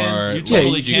it, You can, or you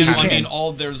totally you can. can. I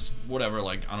mean, there's whatever,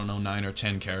 like I don't know, 9 or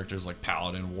 10 characters like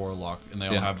Paladin, Warlock, and they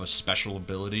all Yeah. have a special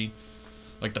ability.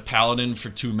 Like the Paladin for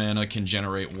 2 mana can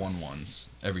generate 1/1s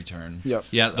every turn. Yep.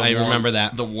 Yeah, The I remember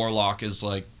that. The Warlock is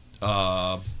like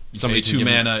Somebody somebody can 2 give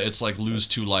me- mana. It's like lose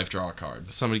 2 life, draw a card.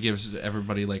 Somebody gives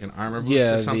everybody like an armor boost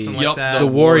Yeah, or something the- like Yep, that. The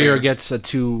warrior warrior. gets a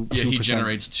 2. Yeah, he 2%,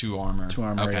 generates 2 armor. 2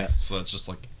 armor. Okay. Yeah. So that's just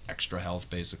like extra health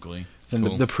basically. Then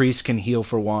Cool. the priest can heal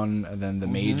for 1, and then the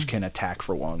Mm-hmm. mage can attack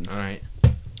for 1. All right.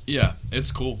 Yeah,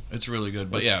 it's cool. It's really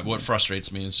good. But It's- yeah, what frustrates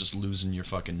me is just losing your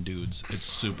fucking dudes. It's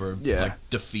super Yeah. like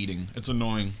defeating. It's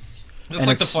annoying. It's And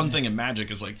like the it's- fun thing in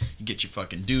Magic is like you get your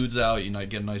fucking dudes out, you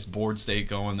get a nice board state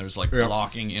going. There's like Yeah.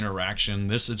 blocking interaction.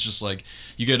 This is just like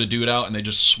you get a dude out and they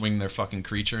just swing their fucking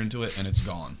creature into it and it's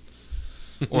gone.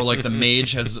 Or like the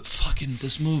mage has fucking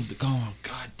this move. Oh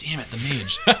god damn it! The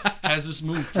mage has this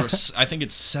move for I think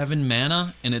it's 7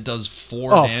 mana and it does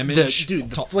 4 Oh, damage dude,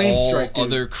 the to flame all strike, dude.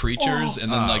 other creatures.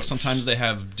 And then like sometimes they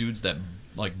have dudes that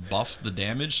like buff the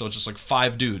damage, so it's just like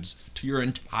 5 dudes to your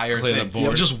entire Clear the thing.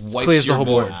 board. It just wipes Clears the your whole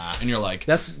board. and you're like,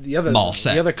 That's the other I'm all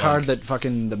set. the other card Like, that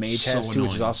fucking the mage so has too,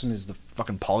 which is annoying. awesome, is the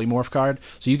fucking polymorph card.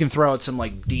 So you can throw out some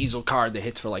like diesel card that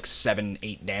hits for like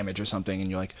 7-8 damage or something, and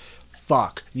you're like,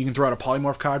 fuck. You can throw out a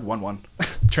polymorph card, 1/1,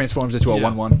 transforms into a yeah.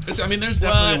 1/1. I mean, there's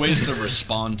definitely ways to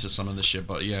respond to some of the shit,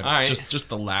 but yeah, All right. just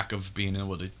the lack of being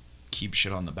able to keep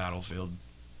shit on the battlefield.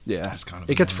 Yeah, It's kind of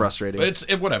it gets annoying. frustrating. But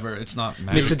it's whatever. It's not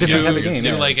Makes Magic. a different type of It's game, Do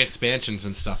different. yeah. like expansions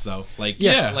and stuff though. Like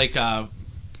Yeah. like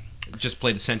just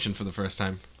played Ascension for the first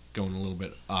time. Going a little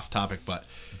bit off topic, but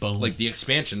Boom. like the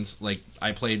expansions, like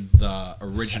I played the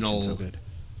original Ascension's so good.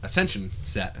 Ascension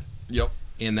set, Yep.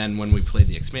 and then when we played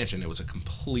the expansion, it was a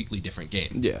completely different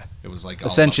game. Yeah. It was like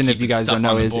Ascension, all about if you keeping guys stuff don't know,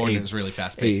 on the is board, a- and it was really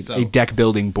fast paced. A deck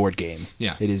building board game.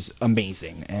 Yeah. It is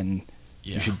amazing, and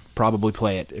Yeah. you should probably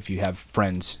play it if you have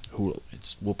friends who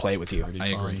It's will play it with you. pretty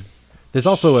I fun. agree. There's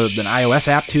also an iOS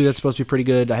app too that's supposed to be pretty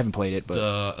good. I haven't played it, but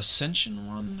The Ascension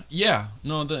one? Yeah.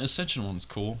 No, the Ascension one's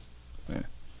cool. Yeah.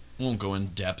 Won't go in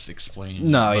depth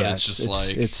explaining. no, but yeah, it's just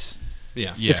like it's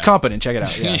Yeah. yeah. it's competent. Check it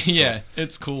out. Yeah. yeah,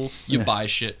 it's cool. You Yeah. buy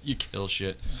shit, you kill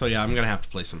shit. So yeah, I'm gonna have to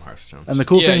play some Hearthstone. And the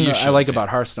cool Yeah, thing you that I should, like yeah. about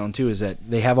Hearthstone too is that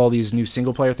they have all these new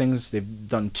single player things. They've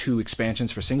done 2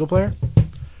 expansions for single player,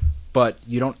 but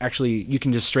you don't actually. You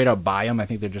can just straight out buy them. I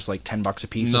think they're just like $10 a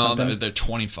piece or No, something. they're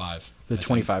 25. They're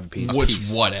 25 a piece. Which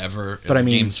piece. whatever. But I the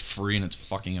mean- game's free and it's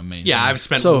fucking amazing. Yeah, I've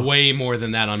spent So- way more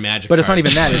than that on Magic. But it's not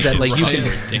cards. even that. Is that like you can.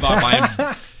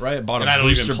 Right, bought And a I don't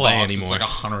even booster play box. anymore. It's like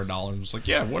 $100. It's like,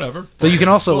 yeah, whatever. But you can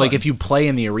also Fun. like if you play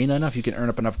in the arena enough, you can earn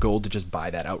up enough gold to just buy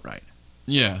that outright.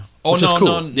 Yeah. Oh Which is no,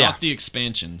 cool. no, Yeah. not the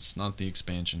expansions. Not the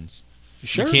expansions.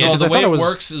 Sure. can't- No, Because the I way thought it was-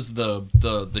 works is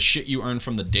the shit you earn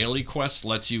from the daily quests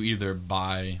lets you either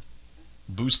buy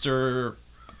booster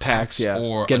packs, yeah,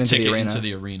 or get a into ticket the arena. into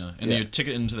the arena. And Yeah. the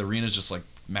ticket into the arena is just like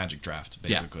Magic Draft,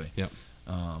 basically. Yep.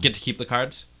 Um, Get to keep the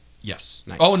cards. yes.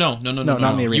 Nice. Oh no, no, No, no, no,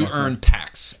 not in no. the You arena. earn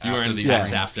packs. You after earn the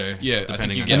packs arena. after. Yeah, I think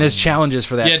depending you on get and there's challenges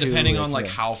for that. Yeah, too, depending on like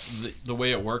yeah. how the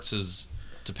way it works is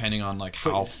depending on like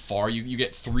how far you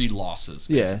get 3 losses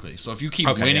Yeah. basically. So if you keep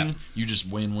Okay, winning, yeah. you just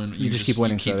win. You just keep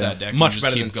winning, keep so, that yeah. deck. and much you just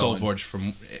better keep than going. Soulforge.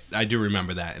 From I do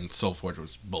remember that, and Soulforge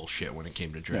was bullshit when it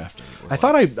came to drafting. It was I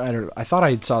thought I thought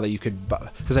I saw that you could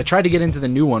because I tried to get into the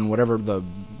new one, whatever the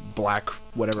black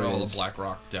whatever it Oh, is. the Black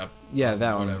Rock Depth. Yeah,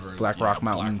 that one. whatever. Black Yeah, Rock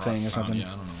Mountain Black Rock thing or Fountain. something. Yeah,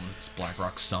 I don't know. It's Black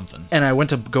Rock something. And I went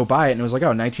to go buy it, and it was like,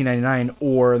 oh, $19.99,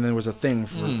 or and there was a thing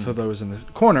for those in the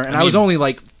corner, and I, I was mean- only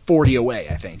like 40 away,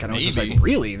 I think, and I was just Maybe. like,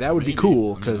 really, that would be Maybe.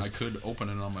 cool I because could open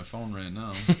it on my phone right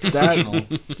now.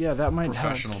 that yeah, that might help.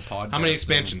 Professional podcast. How many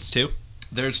expansions? 2.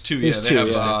 There's 2. Yeah, There's they 2, have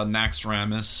yeah.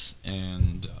 Naxxramas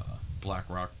and Black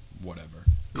Rock, whatever.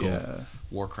 Cool. Yeah,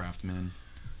 Warcraft, man.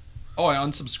 Oh, I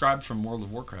unsubscribed from World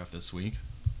of Warcraft this week.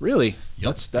 really.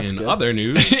 Yep. That's In good. other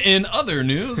news, In other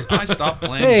news, I stopped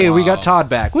playing. Hey, we got WoW. Todd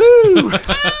back. Woo!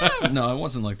 No, it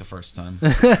wasn't like the first time.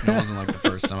 It wasn't like the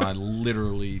first time. I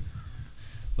literally,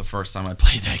 the first time I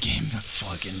played that game, I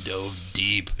fucking dove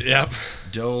deep. yep.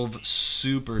 Dove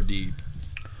super deep.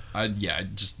 I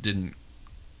just didn't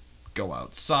go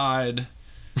outside.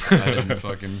 I didn't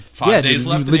fucking 5 Yeah, days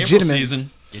dude, left in April legitimate- season.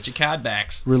 Get your CAD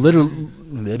backs. We're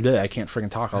literally. I can't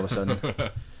freaking talk all of a sudden.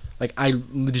 Like I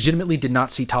legitimately did not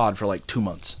see Todd for like 2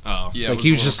 months. Oh, Yeah, Like it he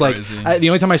a was just little like crazy. the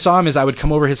only time I saw him is I would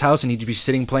come over his house and he'd be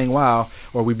sitting playing WoW,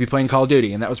 or we'd be playing Call of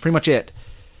Duty, and that was pretty much it.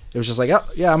 It was just like, oh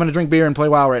yeah, I'm gonna drink beer and play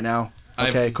WoW right now.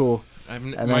 Okay, I've- cool. my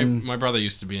then- my brother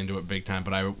used to be into it big time,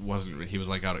 but I wasn't. He was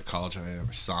like out at college, and I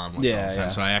never saw him like, Yeah, all the time. yeah.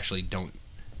 So I actually don't.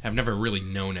 I've never really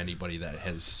known anybody that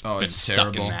has Oh, been it's stuck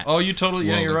terrible. in that. Oh, you totally,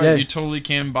 yeah, world. you're right. Yeah. You totally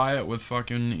can buy it with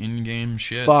fucking in-game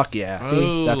shit. Fuck yeah.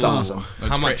 See, that's Oh. awesome.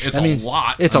 That's How great. much? It's I mean, a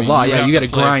lot. it's I a mean, lot, yeah, have you to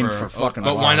gotta play grind for fucking But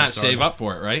a why lot. not save up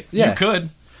for it, right? Yeah. You could.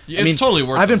 It's I mean, totally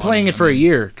worth. I've been the playing money. it for I a mean,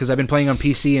 year because I've been playing on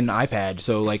PC and iPad.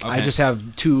 So like I Okay. just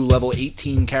have 2 level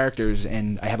 18 characters,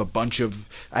 and I have a bunch of.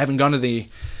 I haven't gone to the.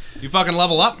 You fucking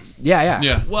level up. Yeah.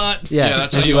 Yeah. What? Yeah, Yeah,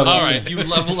 that's as how you you level all up. right. You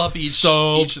level up each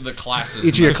So- each of the classes. Each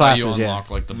of and your that's how you classes, yeah. unlock,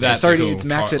 like the That's basic Thirty. cool. It's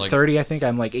max at like- 30. I think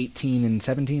I'm like 18 and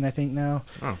 17. I think now.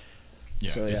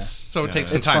 Yeah. So, yeah. So it Yeah,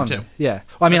 takes some It's time fun. too. Yeah.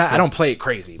 Well, I mean, That's I don't play it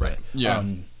crazy, Right. but Yeah.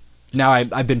 now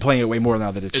I've been playing it way more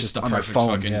now that it's, It's just the on my perfect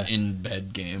phone. fucking Yeah.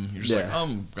 in-bed game. You're just like, Yeah.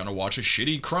 I'm gonna watch a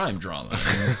shitty crime drama. And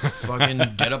fucking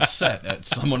get upset at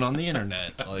someone on the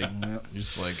internet. Like, you're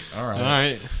just like, all right, All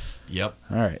right. yep,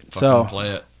 All right. fucking So play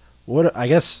it. what? I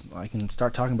guess I can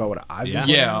start talking about what I've Yeah. been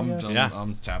Yeah, playing, I I'm, guess. I'm, Yeah.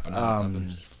 I'm tapping out.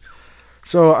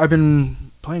 So I've been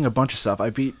playing a bunch of stuff. I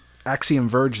beat Axiom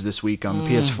Verge this week on the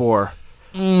PS4.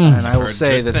 and I will heard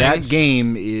say good that things.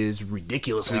 game is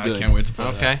ridiculously I good. can't wait to play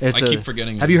Okay. that. It's I a- keep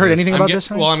forgetting. Have you heard anything about I'm this?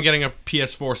 Well, I'm getting a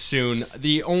PS4 soon.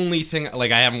 The only thing,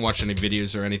 like, I haven't watched any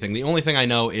videos or anything. The only thing I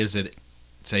know is that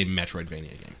it's a Metroidvania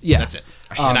game. Yeah. That's it.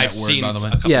 hate And that I've word, seen by the way.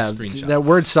 a couple Yeah, screenshots. that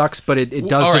word sucks, but it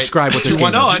does All right. describe what Do this you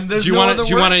game want- is. there's do you no want other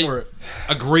to word for it.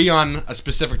 agree on a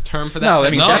specific term for that? No,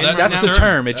 I mean No, that's that's the not-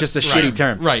 term. It's just a Right. shitty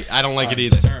term. Right. I don't like it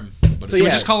either. Term, but So Can we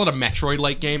yeah. just call it a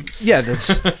Metroid-like game? Yeah,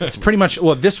 that's it's pretty much.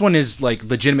 Well, this one is like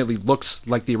legitimately looks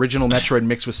like the original Metroid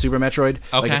mixed with Super Metroid.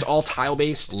 Like Okay. it's all tile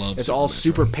based. Love It's Super all Metroid.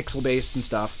 super pixel based and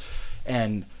stuff.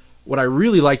 And what I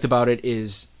really liked about it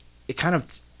is it kind of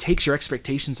takes your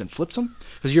expectations and flips them,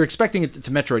 because you're expecting it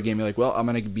to Metroid game. You're like, well, I'm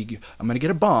gonna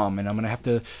get a bomb and I'm gonna have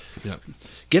to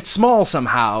get small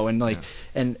somehow, and like,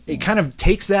 and it kind of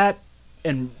takes that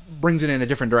and brings it in a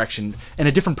different direction, in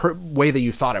a different way that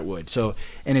you thought it would. So,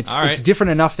 and it's All right. it's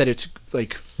different enough that it's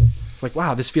like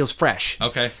wow, this feels fresh.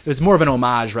 Okay. It's more of an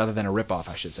homage rather than a ripoff,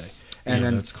 I should say. And Yeah,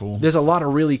 then that's cool. There's a lot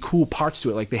of really cool parts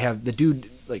to it. Like they have the dude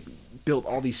like built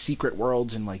all these secret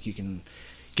worlds, and like you can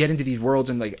get into these worlds,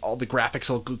 and like all the graphics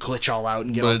will glitch all out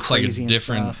and get But all it's like crazy a and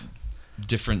different, stuff.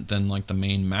 different than like the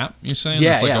main map. You're saying?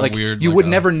 Yeah, it's like yeah, a like, weird. you like would a-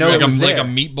 never know like it was like there. a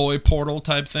Meat Boy portal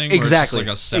type thing. Exactly,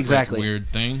 Where it's just like a separate exactly. weird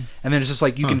thing. And then it's just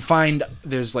like you can find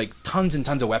there's like tons and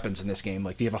tons of weapons in this game.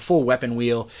 Like you have a full weapon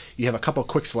wheel. You have a couple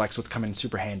quick selects, which come in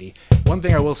super handy. One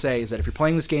thing I will say is that if you're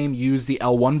playing this game, use the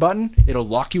L1 button. It'll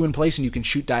lock you in place, and you can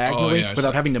shoot diagonally so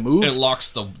without having to move. It locks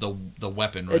the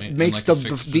weapon, right? It makes in like a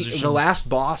fixed the position? last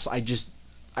boss.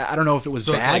 I don't know if it was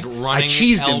So bad. it's like running I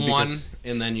cheesed him L1, because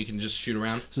and then you can just shoot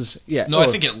around? yeah. No, I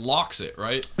think it locks it,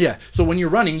 right? yeah. So when you're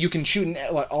running, you can shoot in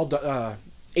like all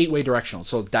 8-way directional.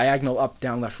 So diagonal, up,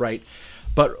 down, left, right.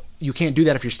 But you can't do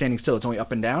that if you're standing still. It's only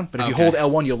up and down. But if you Okay. hold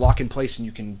L1, you'll lock in place, and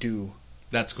you can do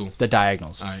That's cool. the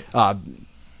diagonals. All right.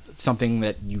 Something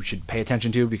that you should pay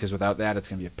attention to, because without that, it's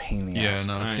gonna be a pain in the Yeah, ass.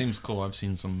 no, it Alright. seems cool. I've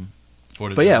seen some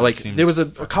footage. But yeah, of it. like It seems there was a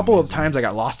fucking couple of amazing. times I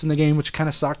got lost in the game, which kind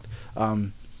of sucked.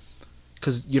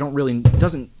 Because you don't really, it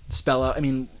doesn't spell out. I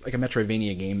mean, like a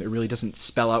Metroidvania game, it really doesn't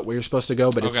spell out where you're supposed to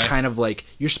go. But it's Okay. kind of like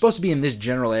you're supposed to be in this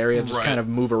general area, just Right. kind of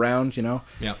move around, you know.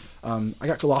 Yeah. I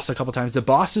got lost a couple times. The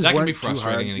bosses That can weren't be too hard.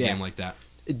 frustrating in a Yeah, game like that.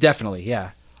 definitely,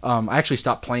 yeah. I actually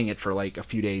stopped playing it for like a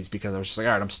few days because I was just like,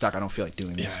 all right, I'm stuck. I don't feel like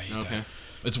doing this. Yeah, you Okay. okay.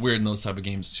 It's weird in those type of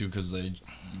games too, because they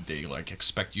like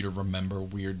expect you to remember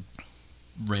weird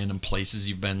random places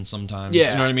you've been sometimes. Yeah.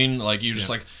 You know what I mean? Like you just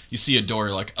Yeah. like you see a door,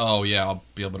 you're like, oh yeah, I'll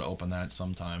be able to open that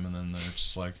sometime, and then they're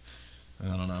just like, I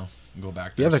don't know, go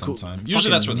back Yeah, there the cool sometime. Usually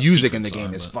that's where the music in the secrets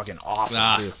game are, is but- fucking awesome.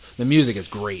 Ah. Too. The music is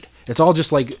great. It's all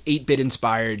just like 8-bit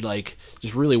inspired, like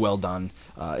just really well done.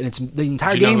 And it's the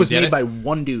entire Do you know game who was did made it? by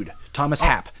one dude, Thomas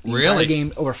Happ. The entire really?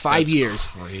 game over 5 That's years.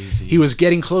 Crazy. He was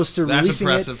getting close to That's releasing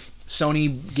impressive. it.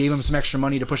 Sony gave him some extra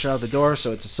money to push it out the door,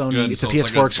 so it's a Sony. Good. It's So a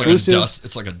PS4 it's like exclusive.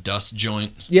 It's like a dust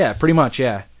joint. Yeah, pretty much.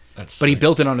 Yeah. That's But he sick.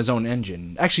 built it on his own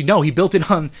engine. Actually, no, he built it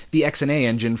on the XNA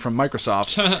engine from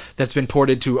Microsoft that's been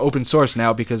ported to open source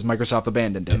now because Microsoft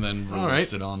abandoned it and then All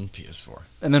released right. it on PS4.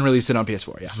 and then released it on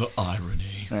PS4. Yeah. The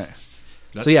irony. Right.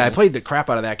 That's So yeah, I cool. played the crap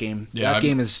out of that game. Yeah, that I've-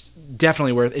 game is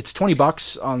definitely worth. It's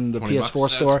 $20 on the 20 bucks? PS4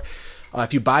 store.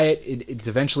 If you buy it, it's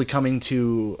eventually coming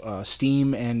to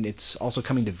Steam, and it's also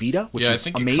coming to Vita, which Yeah, I is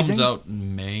think amazing. it comes out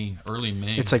in May, early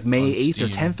May. It's like May on 8th or Steam.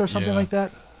 10th or something Yeah. like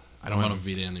that. I don't have a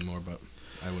Vita anymore, but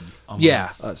I would.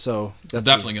 Yeah, so I'm that's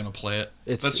definitely gonna play it.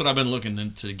 It's- That's what I've been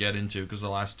looking to get into, because the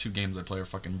last 2 games I play are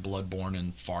fucking Bloodborne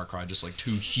and Far Cry, just like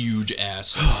 2 huge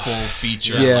ass full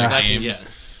feature Yeah. like, That can- games. yeah.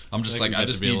 I'm just That like can I get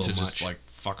to just be a need to little just much. like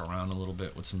fuck around a little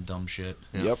bit with some dumb shit.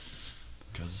 Yep.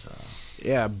 Because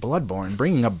Yeah, Bloodborne.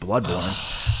 Bringing up Bloodborne.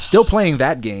 Still playing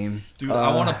that game. dude,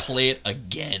 I want to play it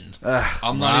again. Ugh.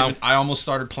 I'm Wow. not even. I almost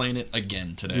started playing it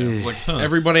again today. I was like, huh.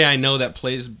 Everybody I know that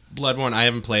plays Bloodborne, I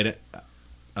haven't played it,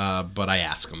 but I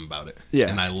ask them about it. Yeah.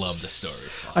 And I love the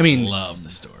stories. I mean, love the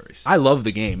stories. I love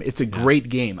the game. It's a great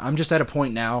game. I'm just at a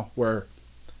point now where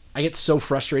I get so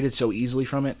frustrated so easily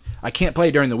from it. I can't play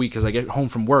it during the week because I get home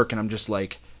from work and I'm just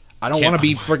like, I don't Can't- want to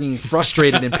be freaking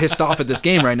frustrated and pissed off at this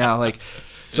game right now. Like,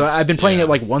 so It's- I've been playing yeah. it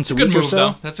like once a Good week move or so.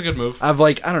 though. That's a good move. I've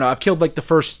like I don't know. I've killed like the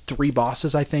first 3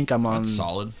 bosses. I think I'm on That's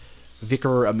solid.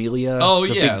 Vicar Amelia. Oh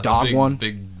the yeah, big dog big, one.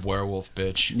 big werewolf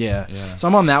bitch. Yeah. Yeah. So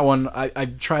I'm on that one.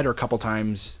 I've tried her a couple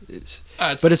times.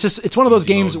 Ah, But it's one of those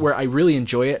easy games mode. where I really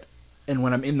enjoy it, and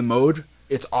when I'm in the mode,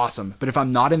 it's awesome. But if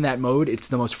I'm not in that mode, it's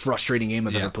the most frustrating game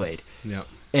I've Yeah. ever played. Yeah.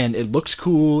 and it looks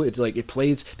cool. It's like it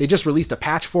plays. They just released a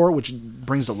patch for it, which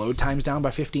brings the load times down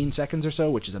by 15 seconds or so,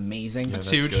 which is amazing. Yeah,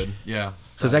 That's that's huge. good. Yeah.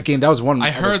 Because that was one. I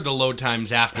heard the load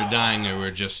times after dying were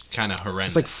just kind of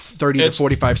horrendous. it's like 30 to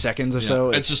 45 seconds or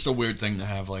so. It's just a weird thing to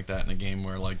have like that in a game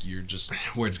where like you're just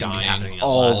Where it's gonna be dying happening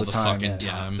all the the time, fucking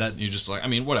yeah. time. That- You just like, I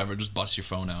mean, whatever, just bust your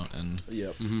phone out and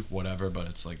Yep. whatever. But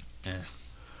it's like,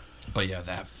 But yeah,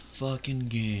 that fucking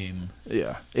game,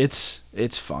 Yeah, it's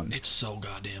fun. it's so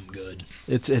goddamn good.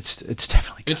 It's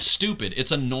definitely good. It's stupid.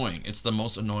 It's annoying. It's the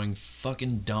most annoying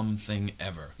fucking dumb thing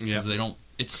ever. Because Yeah. they don't.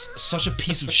 It's such a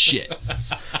piece of shit.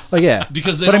 like yeah,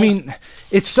 Because they but I don't- mean,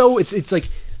 it's like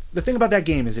the thing about that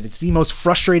game is that it's the most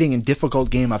frustrating and difficult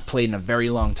game I've played in a very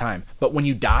long time. But when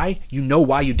you die, you know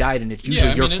why you died, and it's usually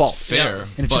Yeah, I your mean, fault. it's fair.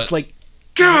 And it's but just like.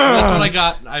 That's what I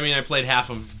got. I mean, I played half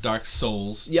of Dark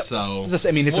Souls, Yep. so It's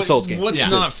a Souls game. What's Yeah.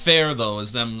 not fair though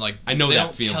is them like I know they that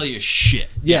don't feeling. tell you shit.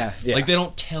 Yeah. Like they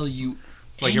don't tell you.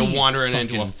 like you're any wandering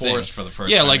into a fucking thing. forest for the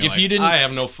first Yeah, time. like You're if you didn't I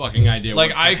have no fucking idea. like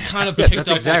what's I going kind of Yeah, picked that's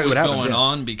up exactly what was what happens, going yeah.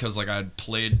 on because like I'd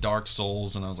played Dark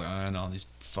Souls and I was like, I know these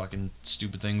fucking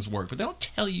stupid things work, but they don't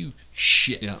tell you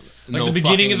shit. Yeah. Like No the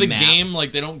beginning of the fucking map. game,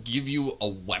 like they don't give you a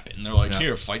weapon. They're like, Yeah.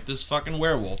 here, fight this fucking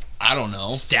werewolf. I don't know.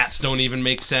 Stats don't even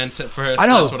make sense at first. I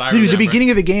know, That's what I dude. remember. The beginning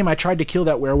of the game, I tried to kill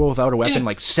that werewolf without a weapon Yeah.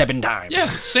 like 7 times. Yeah,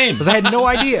 same. Because I had no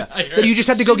idea that you just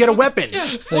had to go get a weapon.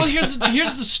 Yeah. Well, here's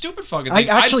the stupid fucking I thing.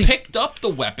 actually- I picked up the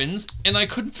weapons and I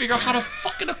couldn't figure out how to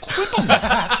fucking equip them.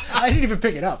 I didn't even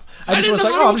pick it up. I just didn't was know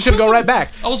like, how oh, to I'm just gonna go equip right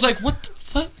back. I was like, what the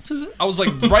fuck is it? I was like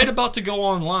right about to go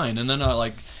online, and then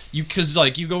like because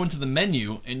like you go into the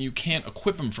menu and you can't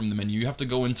equip them from the menu. You have to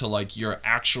go into like your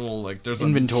actual like there's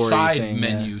Inventory a side thing,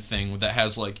 menu thing that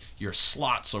has like your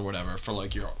slots or whatever for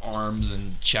like your arms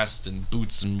and chest and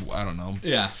boots and I don't know.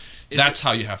 Yeah. That's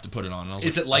how you have to put it on. And I was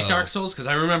Is it like oh. Dark Souls? Because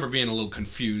I remember being a little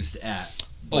confused at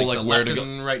like the where left to go-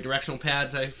 and right directional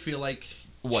pads. I feel like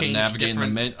What change navigating the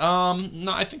different- menu?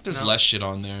 No, I think there's No? less shit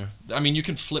on there. I mean, you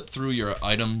can flip through your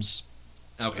items,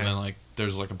 Okay. and then like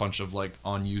there's like a bunch of like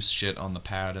on use shit on the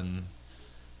pad, and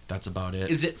that's about it.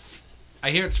 Is it?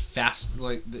 I hear it's fast.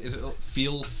 Like, is it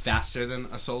feel faster than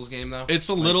a Souls game though? It's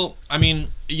a Like, little. I mean,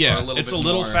 yeah, or a little it's a bit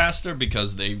little more- faster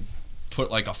because they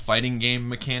put like a fighting game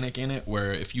mechanic in it,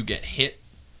 where if you get hit,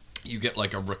 you get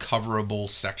like a recoverable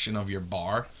section of your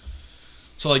bar.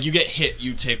 So like you get hit,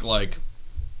 you take like,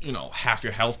 half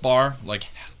your health bar, like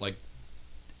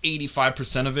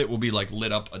 85% of it will be like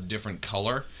lit up a different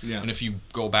color. Yeah. And if you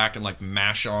go back and like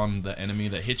mash on the enemy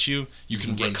that hits you, you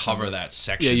can gain recover some- that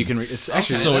section. Yeah, you can. It's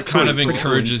actually So it that's kind of pretty cool.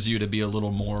 encourages you to be a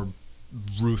little more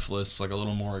ruthless, like a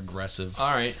little more aggressive, All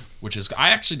right. which is I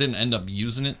actually didn't end up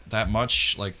using it that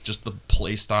much. Like just the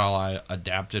play style I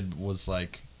adapted was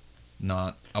like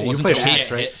not. I you wasn't played taking.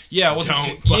 Axe, right? Yeah, I wasn't. Don't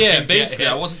yeah, fucking get basically,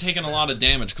 I hit. wasn't taking a lot of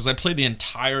damage because I played the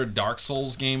entire Dark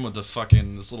Souls game with the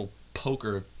fucking this little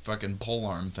poker fucking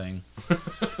polearm thing,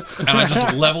 and I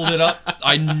just leveled it up.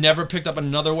 I never picked up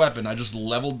another weapon. I just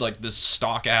leveled like this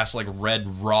stock ass like red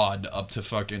rod up to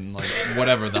fucking like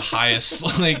whatever the highest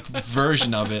like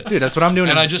version of it. Dude, that's what I'm doing.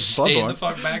 And in I just stayed Bloodborne. the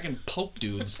fuck back and poke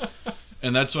dudes.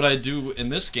 And that's what I do in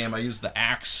this game. I use the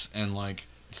axe and like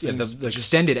Yeah, things the just-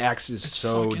 extended axe is it's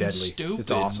so fucking deadly. stupid.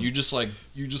 It's awesome. You just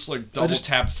double just-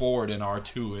 tap forward in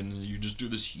R2 and you just do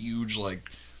this huge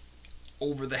like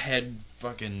over the head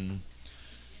fucking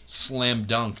slam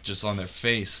dunk just on their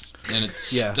face and it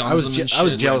Yeah, stuns I was them and I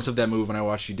was shit, jealous like, of that move when I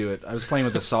watched you do it. I was playing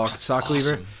with the saw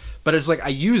cleaver, awesome. but it's like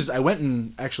I went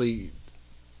and actually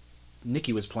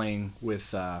Nikki was playing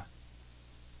with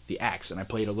the axe, and I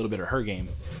played a little bit of her game.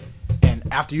 And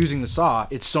after using the saw,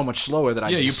 it's so much slower that I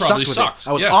Yeah, you just probably sucked with sucked. it.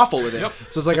 I was Yeah. awful with it. Yep.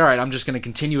 So it's like, all right, I'm just going to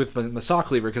continue with the saw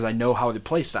cleaver because I know how the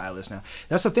play style is now.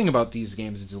 That's the thing about these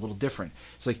games; it's a little different.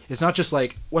 It's like it's not just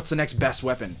like what's the next best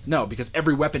weapon. No, because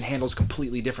every weapon handles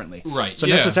completely differently. Right. So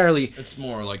Yeah. necessarily, it's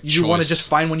more like you want to choice. just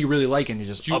find one you really like and you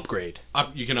just upgrade.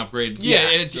 You can upgrade. yeah,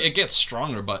 it gets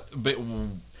stronger but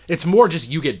It's more just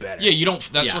you get better. yeah, you don't.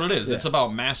 That's Yeah. what it is. Yeah. It's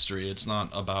about mastery. It's not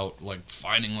about like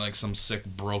finding like some sick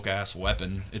broke ass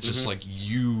weapon. It's just like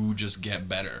you just get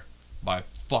better by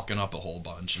fucking up a whole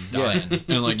bunch and dying,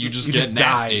 and like you just You get just die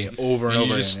nasty over and over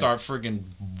You just again, start friggin'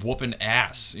 whooping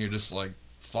ass. You're just like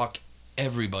fuck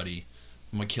everybody.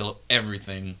 I'm gonna kill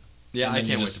everything. Yeah, And I then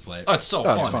can't you wait just- to play it. Oh, it's so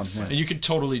Oh, it's fun. fun, yeah. And you could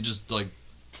totally just like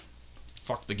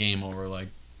fuck the game over, like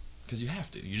because you have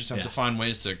to. You just have Yeah. to find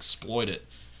ways to exploit it.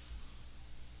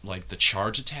 Like the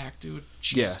charge attack, dude.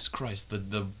 Jesus Christ,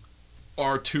 the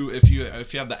R2. If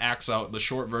you have the axe out, the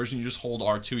short version, you just hold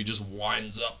R2. He just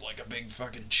winds up like a big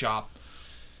fucking chop.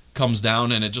 Comes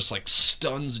down and it just like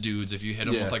stuns dudes if you hit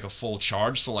them Yeah. with like a full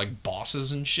charge. So like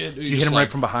bosses and shit. You hit them right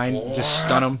from behind, just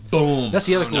stun them. Boom. That's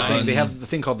the other cool Stun. thing. They have the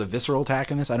thing called the visceral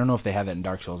attack in this. I don't know if they have that in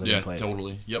Dark Souls. I Yeah, didn't play it.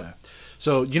 totally. Yep. Yeah.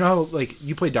 So you know how like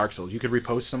you play Dark Souls, you could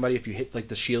riposte somebody if you hit like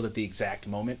the shield at the exact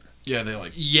moment. Yeah, they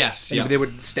like. Yes. And Yeah. they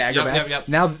would stagger Yep, back. yep.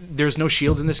 Now there's no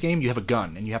shields in this game. You have a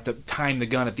gun, and you have to time the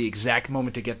gun at the exact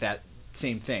moment to get that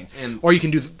same thing. And- or you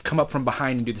can come up from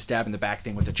behind and do the stab in the back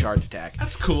thing with the charge attack.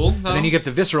 That's cool. And then you get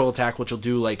the visceral attack, which will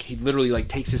do like he literally like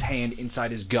takes his hand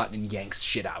inside his gut and yanks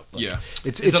shit out. Like, Yeah.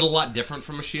 it's Is it a lot different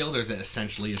from a shield, or is it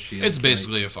essentially a shield? It's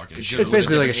basically a fucking. It's shit. It's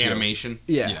basically like a different shield. animation.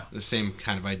 yeah. Yeah. The same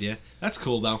kind of idea. That's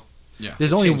cool though. Yeah.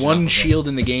 There's only Change it up a one bit. shield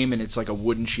in the game, and it's like a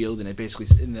wooden shield, and it basically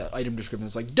in the item description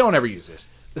it's like don't ever use this.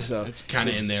 So It's Kind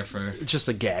of in there for. It's just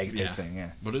a gag type Yeah. thing.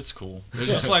 Yeah. But it's cool. There's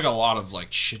just like a lot of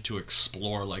like shit to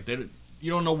explore. Like you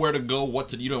don't know where to go, what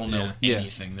to. You don't know Yeah.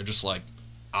 anything. They're just like,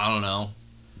 I don't know,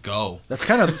 go. That's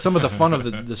kind of some of the fun of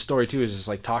the story too. Is just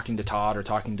like talking to Todd or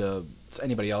talking to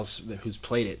anybody else who's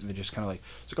played it, and they're just kind of like,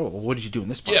 it's like, oh, well, what did you do in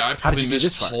this part? Yeah, I How did probably you do missed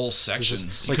this part? whole It's sections.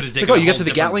 just You like, could've it's taken like, oh, a you get whole to the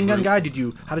different Gatling gun route.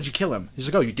 guy. How did you kill him? He's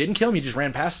like, oh, you didn't kill him. You just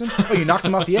ran past him. Oh, you knocked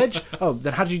him off the edge. Oh,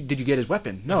 then did you get his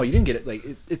weapon? No, you didn't get it. Like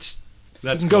it's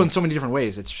That's you can go cool. in so many different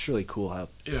ways. It's really cool how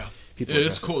Yeah, people. it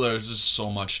is address cool. There's just so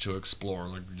much to explore.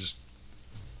 Like just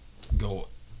go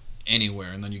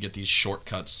anywhere, and then you get these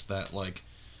shortcuts that like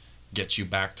get you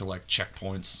back to like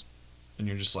checkpoints, and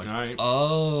you're just like, Alright.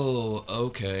 oh,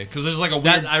 okay. Because there's like a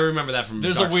weird. That I remember that from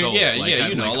There's Dark a weird- Souls. yeah, like, yeah, I,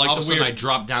 you know, like all the of a sudden weird- I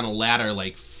dropped down a ladder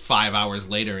like 5 hours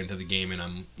later into the game, and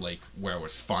I'm like where I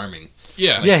was farming.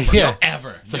 yeah, Yeah, yeah.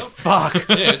 Ever. It's like, fuck.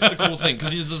 Yeah, it's the cool thing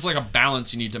because there's like a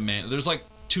balance you need to man. There's like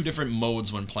two different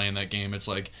modes when playing that game. It's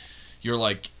like you're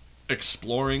like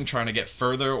exploring, trying to get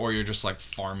further, or you're just like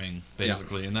farming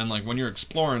basically. And then like when you're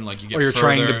exploring, like you get Or you're further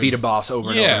trying to and- beat a boss over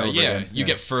and over Yeah, and over yeah. again. You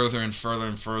get further and further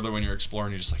and further when you're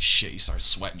exploring. You're just like shit. You start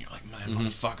sweating. You're like, man,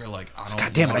 motherfucker. Like I don't.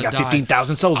 God damn it! I wanna got die.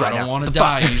 15,000 souls right I now. don't want to The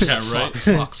fuck? die. You just like,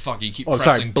 Yeah, right. fuck. You keep Oh,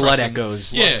 pressing. sorry. Blood pressing.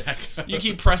 echoes. Yeah, you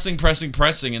keep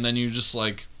pressing, and then you just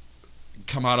like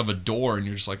come out of a door, and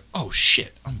you're just like, oh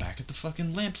shit, I'm back at the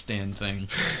fucking lampstand thing.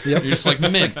 Yep. You're just like,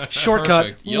 man, Shortcut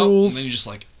perfect. Yup. rules. And then you're just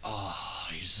like, oh,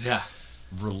 you just Yeah.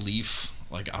 relief.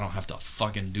 Like I don't have to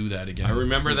fucking do that again. I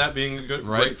remember that being a good,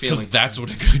 Right, great because feeling. that's what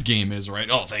a good game is, right?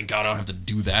 Oh, thank God I don't have to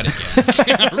do that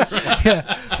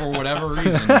again. For whatever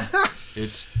reason,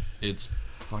 it's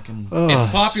fucking It's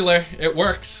popular. It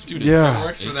works. dude. Yeah. It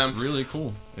works for it's them. really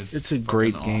cool. It's a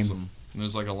great fucking game. awesome. And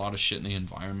there's like a lot of shit in the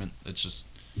environment that's just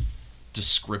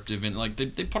descriptive, and like they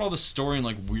put all this story and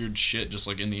like weird shit just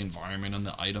like in the environment and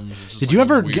the items. It's just, Did like, you a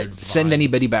ever weird send vibe.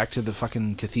 anybody back to the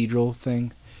fucking cathedral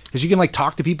thing? Because you can like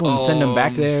talk to people and send them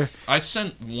back there. I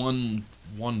sent one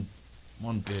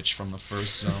bitch from the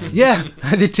first zone. Yeah,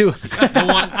 I did too. The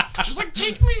one just like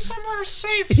take me somewhere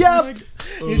safe. Yep. I'm like,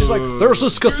 You're just like, there's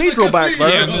this cathedral back there.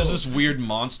 yeah, and there's this weird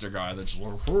monster guy that's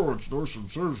like, oh, it's there's some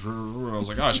I was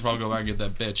like, oh, I should probably go back and get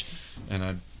that bitch, and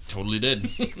I totally did.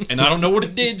 And I don't know what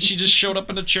it did. She just showed up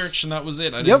in a church, and that was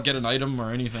it. I didn't Yep. get an item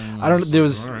or anything. I don't. was There like,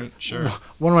 was all right, sure.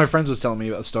 one of my friends was telling me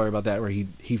a story about that where he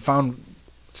found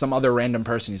some other random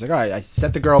person. He's like, all right, I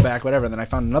sent the girl back, whatever. And then I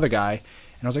found another guy,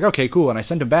 and I was like, okay, cool. And I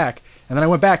sent him back, and then I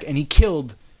went back and he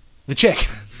killed the chick.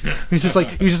 He's just like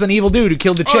he was just an evil dude who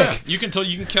killed the Oh, chick. yeah. You can tell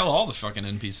you can kill all the fucking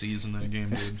NPCs in that game,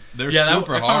 dude. They're Yeah,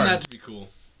 super I hard. found that to be cool.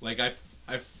 Like I've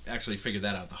actually figured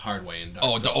that out the hard way in Dark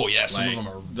Oh, Souls. oh, yeah, some Like, of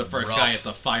them are the first rough. guy at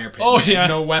the fire pit. Oh, with yeah.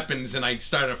 no weapons, and I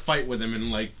started a fight with him,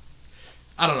 and like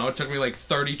I don't know, it took me like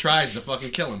 30 tries to fucking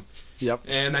kill him, Yep.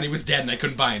 and then he was dead, and I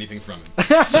couldn't buy anything from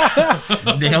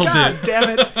him. Nailed God it. damn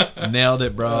it. Nailed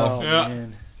it, bro. Oh, Yeah.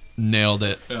 man. Nailed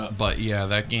it. Yeah. But yeah,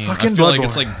 that game. Fucking I feel like Bloodborne.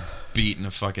 it's like beating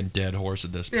a fucking dead horse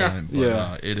at this point. Yeah. But,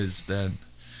 Yeah. it is dead.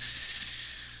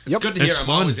 It's Yep. good to hear. It's I'm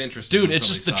fun, always interested, dude. when It's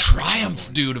just the somebody talks about triumph,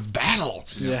 Bloodborne. dude, of battle.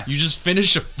 Yeah. You just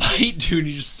finish a fight, dude.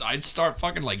 I'd start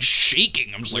fucking like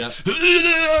shaking. I'm just like,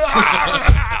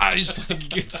 I just like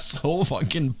get so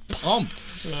fucking pumped,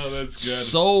 Oh, that's good.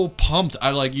 so pumped.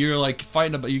 I like you're like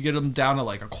fighting, but you get them down to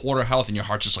like a quarter health, and your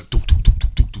heart's just like, doo, doo, doo, doo,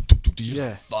 doo, doo, doo, doo. You're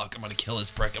like, Yeah. fuck, I'm gonna kill this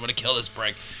prick. I'm gonna kill this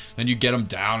prick. Then you get them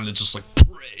down, and it's just like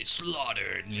prey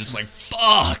slaughtered, and you're just like,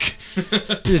 fuck.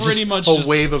 It's Pretty just much a just-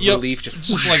 wave of yep, relief.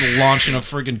 Just like launching a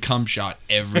friggin' cum shot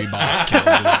every boss kill,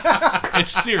 dude.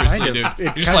 It's seriously, Kind of. dude.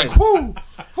 It You're just kind like, whoo,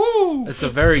 whoo. it's a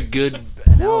very good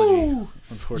analogy. Woo. You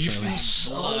Unfortunately. feel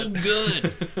so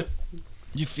good.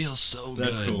 You feel so good.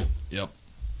 That's cool. Yep.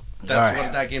 That's Alright.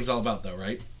 what that game's all about, though,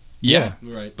 right? Yeah.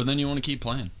 Right. But then you want to keep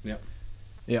playing. Yeah.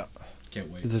 Can't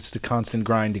wait. It's the constant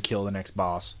grind to kill the next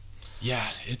boss. Yeah,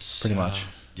 it's Pretty much.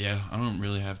 Yeah, I don't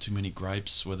really have too many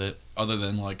gripes with it, other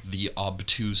than like the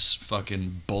obtuse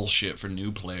fucking bullshit for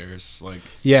new players. Like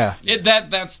Yeah.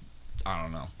 that's I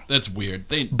don't know. That's weird.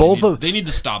 They need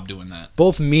to stop doing that.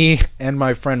 Both me and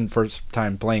my friend first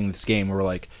time playing this game were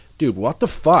like, dude, what the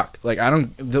fuck? Like, I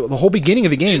don't. The whole beginning of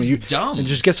the game, It's dumb. It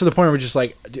just gets to the point where we're just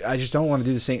like, dude, I just don't want to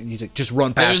do the same. You just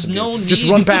run past There's him. no dude. need. Just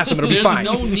run past him. It'll be fine.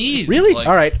 There's no need. Really? Like,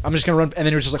 All right. I'm just gonna run. And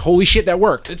then it was just like, holy shit, that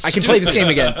worked. It's I can play this stupid.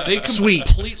 game again. They Sweet.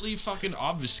 completely fucking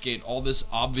obfuscate all this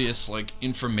obvious like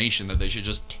information that they should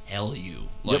just tell you.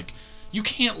 Like, you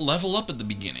can't level up at the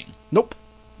beginning. Nope.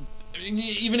 I mean,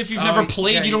 even if you've never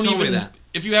played, yeah, you you don't told me even. that.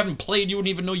 If you haven't played, you wouldn't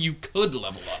even know you could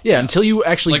level up. Yeah, until you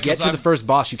actually Like, get 'cause to the I've- first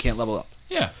boss, you can't level up.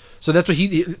 Yeah. So that's what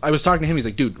I was talking to him. He's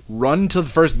like, dude, run to the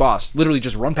first boss. Literally,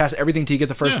 just run past everything till you get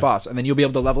the first Yeah. boss, and then you'll be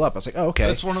able to level up. I was like, oh, okay.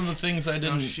 That's one of the things I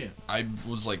didn't. shit. I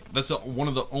was like, that's one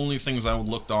of the only things I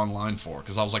looked online for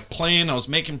because I was like playing, I was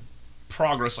making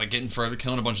progress, like getting further,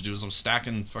 killing a bunch of dudes. I'm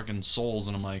stacking fucking souls,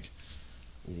 and I'm like,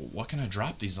 what can I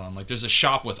drop these on? Like, there's a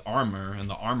shop with armor, and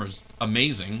the armor's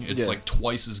amazing. It's Yeah. like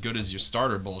twice as good as your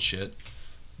starter bullshit,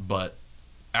 but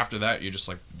after that, you're just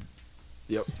like,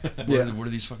 Yep. what are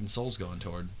these fucking souls going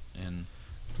toward? And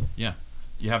yeah,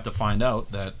 you have to find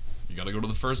out that you got to go to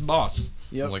the first boss.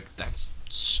 Yep. I'm like, that's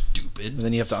stupid. And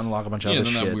then you have to unlock a bunch of Yeah,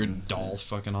 other then shit. that weird doll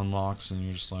fucking unlocks, and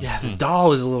you're just like, Yeah, the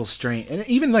doll is a little strange, and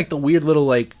even like the weird little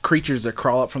like creatures that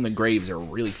crawl up from the graves are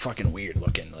really fucking weird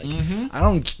looking. Like, I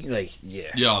don't like.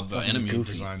 Yeah. Yeah, the Fucking enemy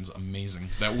goofy. design's amazing.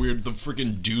 That weird, the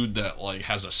freaking dude that like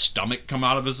has a stomach come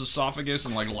out of his esophagus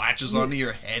and like latches onto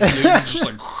your head, dude, and just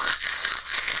like.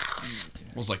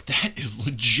 I was like, that is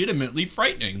legitimately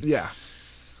frightening. Yeah.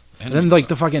 And then like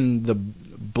the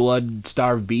blood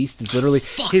starved beast is literally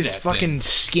Fuck his that fucking thing.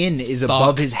 skin is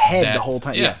above his head that- the whole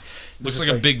time. Yeah. Yeah. Looks Just like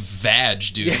a like- big vag,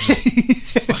 dude. Just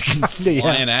fucking Yeah.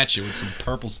 flying at you with some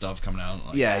purple stuff coming out.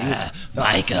 Like, Yeah, he was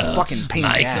Michael, fucking pain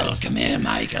in the ass. come here,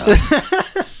 Michael.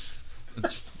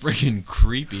 It's freaking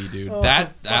creepy, dude. Oh,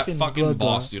 that fucking fucking blood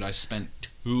boss, bath. dude. I spent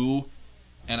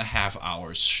 2.5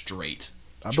 hours straight.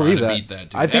 I trying believe to that. beat that,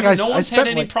 dude. I think No I one's spent, had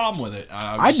any like- problem with it.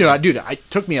 I do, dude.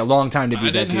 It took me a long time to beat I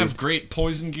that didn't dude. have great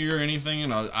poison gear or anything,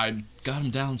 and I got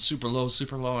him down super low,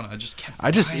 and I just kept.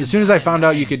 As soon as I found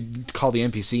out you could call the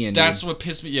NPC in. That's dude. what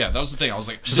pissed me. Yeah, that was the thing. I was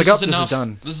like, She's this like, is "Oh, this is enough.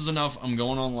 done." This is enough. I'm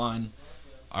going online.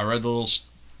 I read the little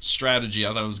strategy.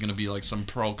 I thought it was gonna be like some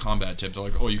pro combat tip. They're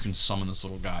like, oh, you can summon this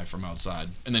little guy from outside,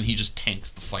 and then he just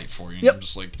tanks the fight for you. And Yep. You're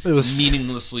just like It was-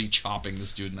 meaninglessly chopping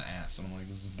this dude in the ass, and I'm like,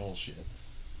 this is bullshit.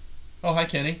 Oh, hi,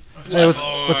 Kenny. Hey,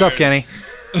 what's up, Kenny?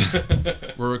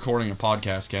 We're recording a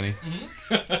podcast, Kenny.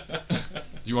 Mm-hmm.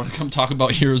 Do you want to come talk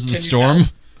about Heroes of the Can you Storm? What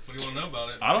do you want to know about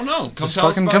it? I don't know. Come Just tell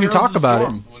us fucking about come Heroes talk of the about it.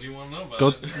 Storm. What do you want to know about Go.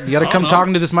 it? You gotta I come don't know.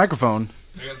 talking to this microphone.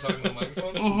 You got to talk into the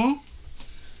microphone? Mm-hmm. What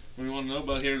do you want to know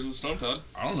about Heroes of the Storm, Todd?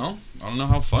 I don't know. I don't know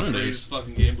how fun It's it the is. greatest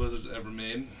fucking game Blizzard's ever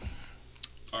made.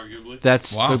 Arguably.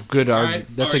 That's Wow. a good argument.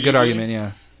 Alright, That's a good arguably. argument.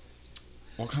 Yeah.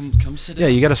 Well, come sit Yeah,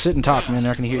 down. you gotta sit and talk, man.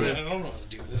 They're not gonna hear I you. don't know how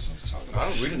to do this. I'm just talking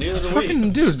about shit. Neither do Fucking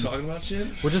dude. Just talking about shit.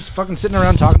 We're just fucking sitting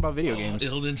around talking about video games.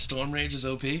 Illidan Stormrage is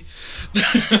OP.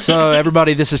 So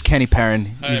everybody, this is Kenny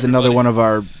Perrin. Hi, He's another everybody. one of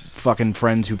our fucking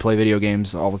friends who play video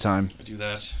games all the time. I do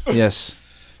that Yes.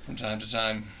 from time to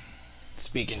time.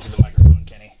 Speak into the microphone,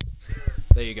 Kenny.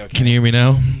 There you go, Kenny. Can you hear me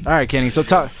now? All right, Kenny. So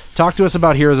talk to us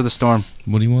about Heroes of the Storm.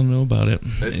 What do you want to know about it?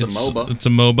 It's a MOBA. It's a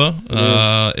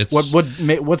MOBA.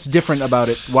 It's What's different about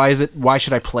it? Why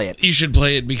should I play it? You should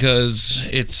play it because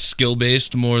it's skill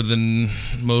based more than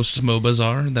most MOBAs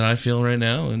are that I feel right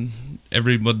now, and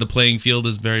the playing field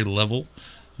is very level.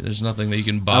 There's nothing that you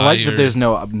can buy. I like that or there's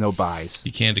no buys.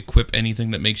 you can't equip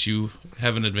anything that makes you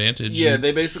have an advantage. Yeah,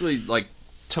 they basically like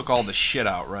took all the shit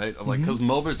out, right? Of, like, because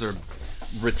MOBAs are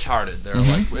retarded. They're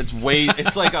like,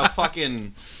 it's like a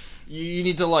fucking. You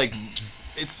need to like,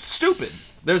 it's stupid.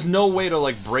 There's no way to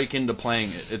like break into playing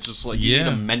it. It's just like you need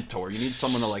Yeah. a mentor. You need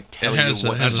someone to like tell It has- you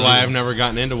what. it to has do. a- Yeah. why I've never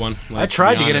gotten into one. I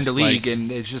tried to get into League,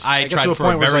 and it's just I got tried to a for a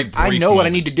point where it's very like I brief know what I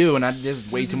moment. need to do, and there's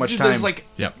way too much Dude, time. There's like,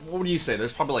 Yep. what do you say?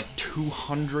 There's probably like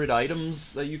 200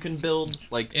 items that you can build.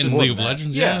 Like In just League of that.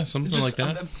 Legends, yeah, something just like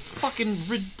that. A fucking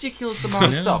ridiculous amount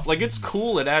of Yeah. stuff. Like it's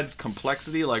cool. It adds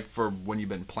complexity, like for when you've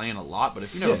been playing a lot. But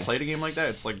if you never played a game like that,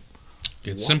 it's like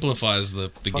It What? simplifies the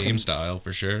Fucking- game style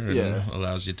for sure, and Yeah.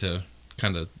 allows you to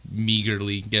kind of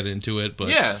meagerly get into it, but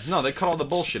yeah, no, they cut all the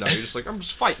bullshit out. You're just like I'm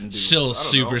just fighting dudes. still I don't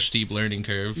super know. steep learning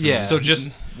curve. Yeah. So just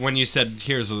when you said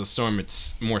Heroes of the Storm,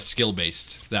 it's more skill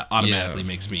based. That automatically Yeah.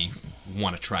 makes me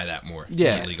want to try that more.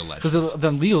 Yeah, than League of because Legends. the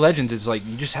League of Legends is like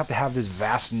you just have to have this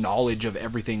vast knowledge of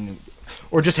everything,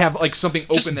 or just have like something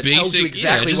open just that basic, tells you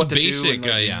exactly just what to basic, do.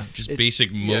 And, like, yeah. just It's- basic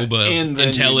yeah. MOBA And then you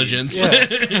intelligence.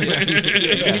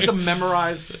 You need to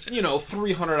memorize,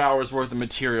 300 hours worth of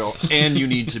material, and you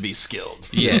need to be skilled.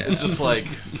 Yeah. It's just like,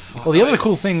 well, the other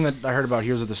cool thing that I heard about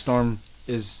Heroes of the Storm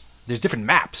is there's different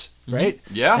maps, right?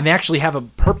 Yeah. And they actually have a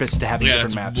purpose to having Yeah,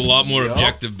 it's different maps. a lot more Yup.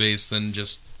 objective based than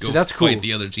just go So that's fight cool.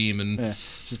 the other team and Yeah.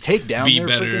 Just take down be their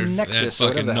better freaking at Nexus or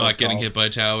whatever fucking the hell not it's getting called. hit by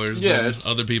towers Yeah, than it's-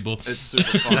 other people. It's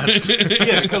super fun.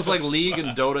 Yeah, because like League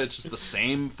and Dota, it's just the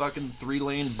same fucking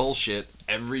 3-lane bullshit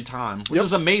every time, which Yep.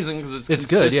 is amazing because it's It's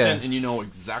consistent good, yeah. and you know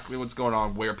exactly what's going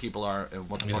on, where people are, and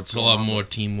what the Yeah, fuck's it's a going lot on. more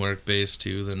teamwork based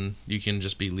too than you can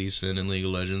just be Lee Sin in League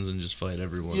of Legends and just fight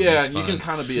everyone. Yeah, That's and you fine. can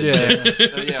kind of be a Yeah. dick.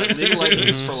 Yeah, League of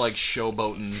Legends is for like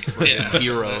showboating freaking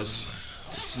heroes.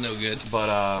 It's no good.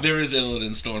 But There is Illidan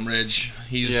Stormridge. Yeah,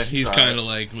 He's he's kind of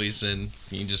alright. like Lee Sin.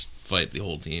 You just fight the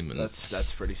whole team and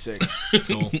That's pretty sick.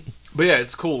 But yeah,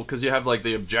 it's cool because you have like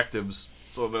the objectives,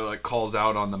 so they're like calls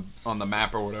out on the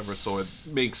map or whatever. So it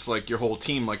makes like your whole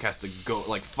team like has to go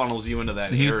like funnels you into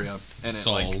that area, and It's it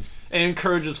like all- it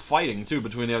encourages fighting too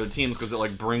between the other teams because it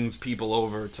like brings people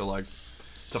over to like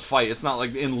to fight. It's not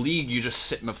like in League you just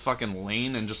sit in a fucking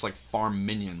lane and just like farm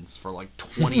minions for like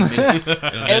 20 minutes that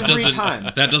every doesn't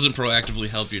time. that doesn't proactively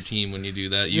help your team when you do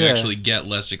that. You Yeah. actually get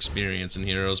less experience in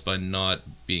heroes by not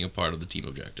being a part of the team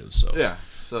objectives. So Yeah,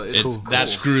 so it's It, that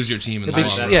screws your team in It the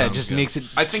makes- long run. yeah, it sounds just good. makes it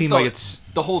I think seem the, like it's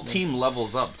the whole team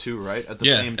levels up too, right? At the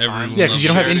Yeah, same time. everyone yeah, because you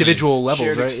don't have Shared- individual levels,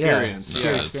 shared right? experience. Yeah, Yeah,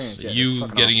 shared it's- experience. Yeah, it's you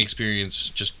fucking getting awesome. experience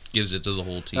just gives it to the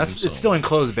whole team. That's so. it's still in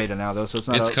closed beta now though, so it's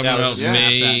not. It's out- coming Yeah, I was out just gonna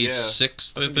ask that, May yeah.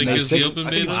 6th, I think, May is the 6th? open I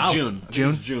think beta. it's June. I think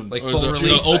June? it's June. Like Or full the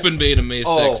release. open beta May 6th.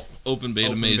 Oh. Open beta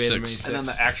Open May beta 6th. And then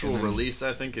the actual release,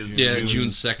 I think, is Yeah, June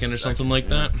 2nd or something like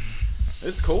that.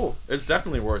 It's cool. It's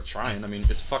definitely worth trying. I mean,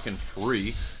 it's fucking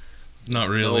free. Not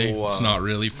really. no, It's not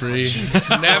really free. Jesus. It's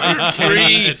never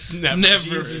free. It's It's never- never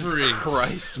Jesus free.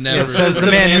 Christ. It's never. It says The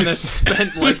the man man who that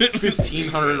spent like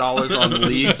 $1,500 on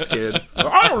League skin.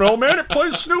 I don't know, man. It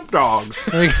plays Snoop Dogg.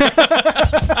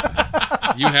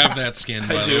 You have that skin,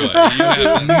 by the way. You have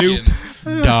that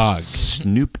skin. Dog.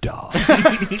 Snoop Dogg.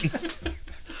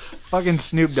 Fucking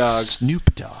Snoop Dogg.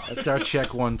 Snoop Dogg. That's our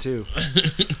check one too.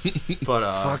 But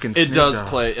Fucking it Snoop does Dogg.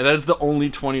 play. That is the only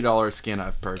 $20 skin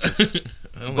I've purchased.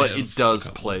 I only But have it does a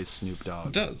couple. play Snoop It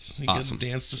Dogg. does. You Awesome. get to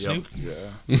dance to Yep.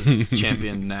 Snoop. Yeah.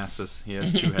 Champion Nasus. He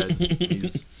has 2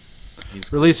 heads.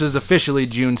 He's Releases officially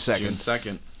June June 2nd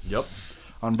 2nd. Yep.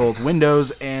 on both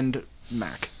Windows and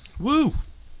Mac. Woo.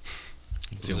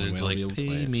 It's, the only way I'll like, be able to pay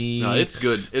play it. me. No, it's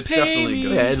good. It's Pay definitely me.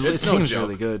 good. Yeah, it it's seems joke.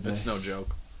 really good. It's no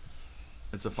joke.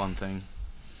 It's a fun thing.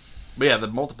 But yeah, the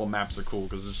multiple maps are cool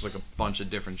because there's like a bunch of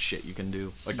different shit you can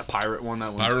do. Like the pirate one,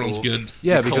 that one's Pyro one's cool. good.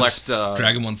 Yeah, You because collect.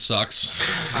 Dragon one sucks.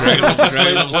 Dragon level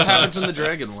what happens sucks. in the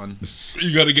dragon one?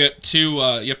 You got to get 2.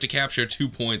 You have to capture 2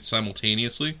 points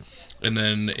simultaneously, and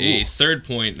then a Ooh. third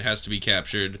point has to be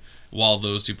captured while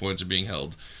those 2 points are being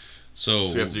held. So,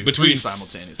 So you have to do between 3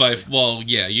 simultaneously.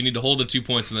 yeah, you need to hold the 2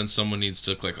 points, and then someone needs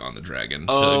to click on the dragon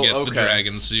Oh, to get the okay.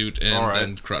 dragon suit and All right.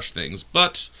 then crush things.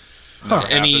 But Never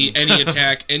any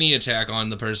happens. any attack on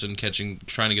the person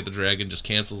trying to get the dragon just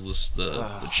cancels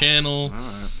the channel.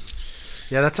 Alright.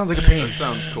 yeah, that sounds like a pain. That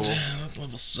sounds cool. That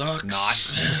level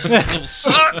sucks. That level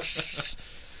sucks.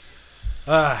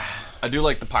 I do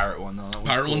like the pirate one though. That one's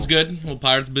Pirate cool. one's good. Well,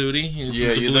 pirate's booty. It's Yeah,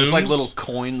 with the there's like blooms. little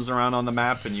coins around on the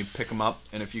map, and you pick them up.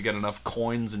 And if you get enough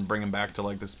coins and bring them back to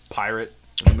like this pirate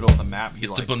in the middle of the map, he You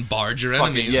get to like bombard your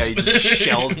fucking, enemies. yeah, he just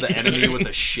shells the enemy with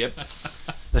a ship.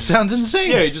 That sounds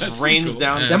insane. Yeah, he just rains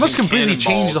down. Yeah. that must fucking completely change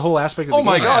the cannonballs. whole aspect of the Oh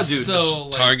my game. god, dude! So,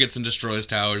 like, targets and destroys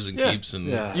towers and Yeah. keeps and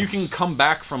Yeah. You can come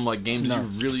back from like games you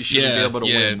nuts. really shouldn't be able to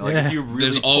win. Like Yeah. if you really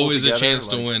there's pull always together, a chance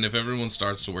to like- win if everyone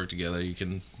starts to work together. You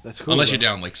can, That's cool. unless though. you're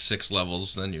down like 6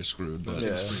 levels, then you're screwed. But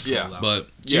Yeah. Yeah. but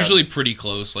it's Yeah. usually pretty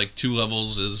close. Like 2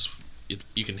 levels is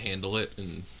you can handle it,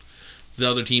 and the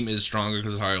other team is stronger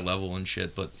because it's higher level and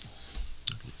shit. But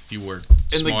if you work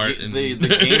And smart the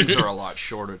games are a lot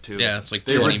shorter too. yeah, it's like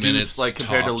They 20 reduce minutes like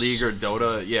compared to tops. League or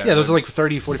Dota. Yeah, Yeah, those are like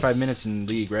 30, 45 minutes in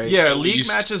League, right? yeah. at League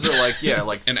least matches are like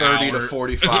like an 30 to hour.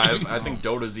 45. I think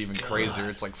Dota's even crazier.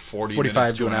 It's like 40 45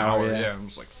 minutes to to an an hour, hour. yeah. Yeah, I'm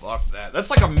just like fuck that. That's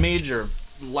like a major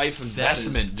life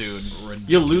investment, dude.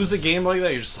 You lose a game like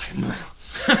that, you're just like,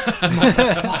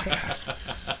 motherfucker.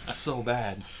 It's so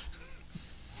bad.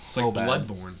 So like bad.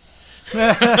 Bloodborne.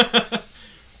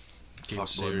 Game Fuck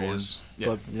serious. Yeah,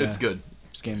 Blood- yeah. it's good.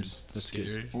 This game's It's that's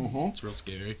good. scary. It's real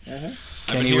scary.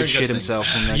 Kenny would shit himself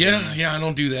from that Yeah, game. yeah, I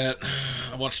don't do that.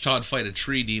 I watched Todd fight a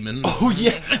tree demon. Oh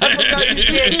yeah, I forgot you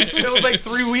did. It was like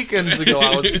 3 weekends ago.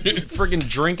 I was freaking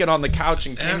drinking on the couch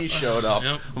and Kenny showed up.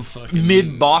 Yep, I'm fucking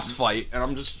Mid boss fight, and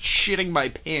I'm just shitting my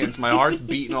pants. My heart's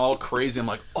beating all crazy. I'm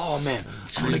like, oh man,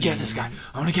 I'm gonna get this guy.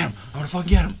 I'm gonna get him. I'm gonna fucking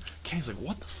get him. Kenny's like,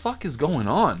 what the fuck is going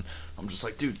on? I'm just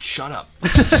like, dude, shut up.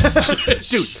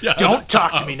 Dude, Don't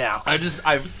talk to me now. I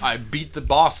beat the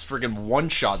boss, friggin' one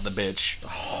shot the bitch,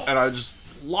 and I just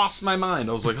lost my mind.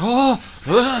 I was like, oh,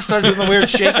 I started doing the weird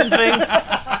shaking thing,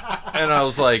 and I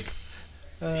was like,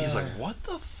 he's like, what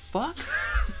the fuck?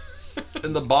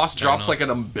 And the boss drops off. like an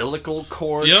umbilical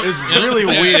cord. Yep, It's yep. really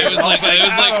Yeah, weird. It was like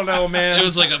I don't know, man. It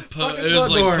was like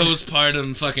Bloodborne.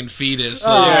 postpartum fucking fetus.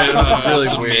 Yeah, it was really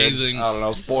it's weird. amazing. I don't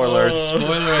know. Spoilers. Spoiler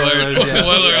alert! Yeah.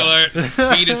 Spoiler alert!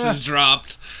 Fetus is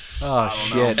dropped. Oh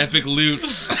shit! Epic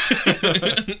loots.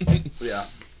 Yeah.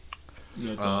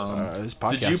 This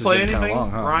podcast Did you is play getting kinda anything,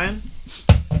 long, huh? Ryan?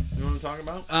 You want to talk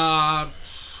about?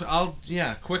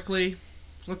 Quickly.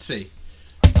 Let's see.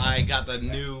 I got the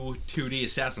new 2D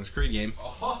Assassin's Creed game.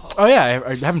 Oh yeah,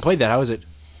 I haven't played that. How is it?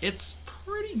 It's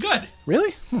pretty good.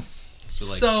 Really?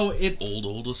 So like it's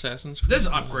old Assassin's Creed. there's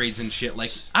upgrades and shit.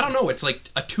 Like I don't know. It's like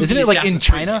a 2D. Isn't it like in Assassin's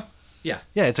Creed China? game. Yeah.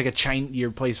 Yeah, it's like a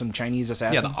you play some Chinese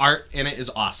assassin. Yeah, the art in it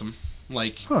is awesome.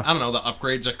 Like Huh. I don't know, the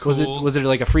upgrades are cool. Was it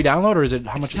like a free download or is it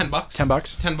how It's much? $10.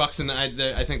 $10. $10, and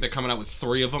I think they're coming out with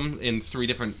 3 of them in 3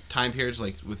 different time periods,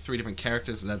 like with 3 different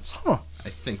characters. That's Huh. I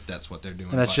think that's what they're doing.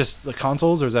 And that's but just the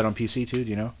consoles, or is that on PC too? Do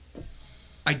you know?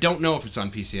 I don't know if it's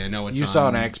on PC. I know it's You on saw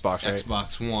it on Xbox, right?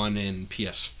 Xbox One and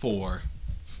PS4.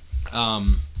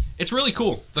 It's really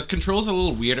cool. The controls are a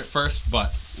little weird at first,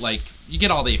 but like you get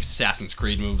all the Assassin's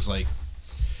Creed moves, like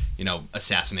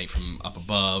assassinate from up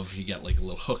above. You get like a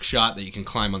little hook shot that you can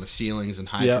climb on the ceilings and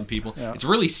hide Yeah, from people. yeah. It's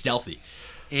really stealthy.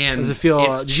 And Does it feel?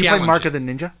 it's Did you play Mark of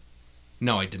challenging. the Ninja?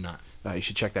 No, I did not. You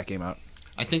should check that game out.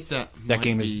 I think that That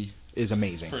game be, is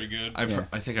amazing. pretty good. Yeah.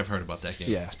 I think I've heard about that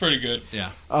game. Yeah. It's pretty good. Yeah.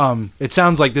 It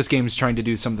sounds like this game's trying to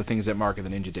do some of the things that Mark of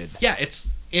the Ninja did. Yeah,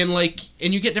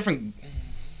 and you get different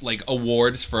like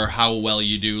awards for how well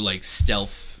you do like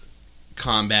stealth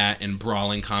combat and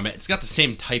brawling combat. It's got the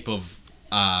same type of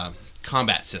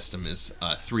combat system as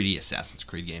a 3D Assassin's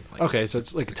Creed game. Like, Okay, so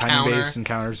it's like a time counter. based and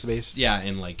counters based. yeah,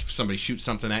 and like if somebody shoots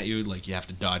something at you, like you have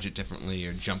to dodge it differently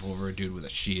or jump over a dude with a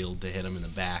shield to hit him in the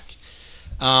back.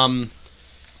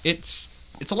 It's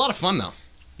a lot of fun though.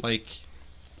 Like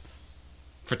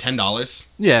for $10,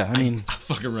 Yeah, I mean, I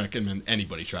fucking recommend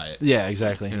anybody try it. yeah,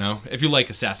 exactly. You know, if you like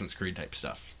Assassin's Creed type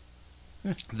stuff.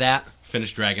 That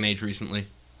finished Dragon Age recently.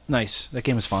 Nice. That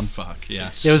game was fun. Fuck yeah.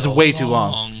 It was way too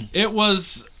long. It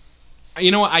was.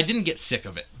 You know what? I didn't get sick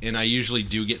of it, and I usually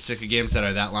do get sick of games that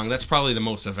are that long. That's probably the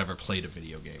most I've ever played a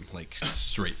video game, like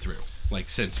straight through, like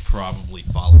since probably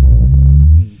Fallout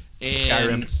 3. And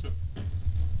Skyrim.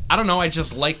 I don't know. I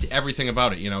just liked everything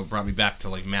about it. You know, it brought me back to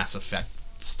like Mass Effect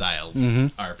style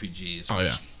RPGs. Oh, which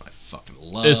yeah. I fucking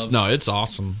love. It's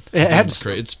awesome. It had- It's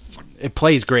great. It's fucking It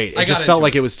plays great. I It just got felt into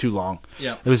like it. it was too long.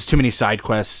 Yeah. It was too many side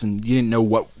quests, and you didn't know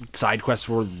what side quests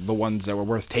were the ones that were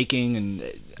worth taking. And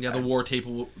Yeah, the war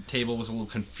table was a little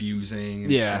confusing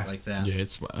and Yeah. shit like that. yeah.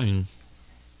 I mean,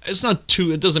 it's not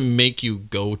too. It doesn't make you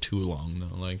go too long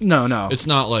though. Like no, it's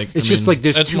not like It's just like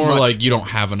there's That's too more much. like you don't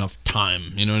have enough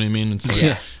time. You know what I mean? It's like,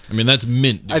 Yeah. I mean that's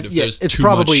mint, dude. If yeah, there's it's too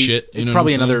probably much shit, you it's know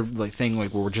probably what I'm saying? another like thing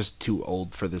like where we're just too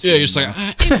old for this. Yeah, game you're just like, now.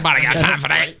 ain't nobody got time for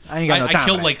that. I ain't got no time. I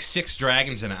killed for that. like 6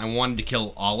 dragons in it. I wanted to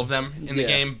kill all of them in the Yeah.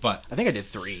 game, but I think I did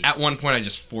 3. at one point I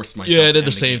just forced myself. Yeah, I to did end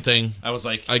the same game. thing. I was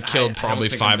like, I killed don't probably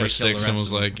think I'm 5 gonna or kill the 6 and rest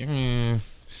was of them. like,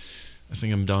 I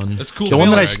think I'm done. It's cool. The one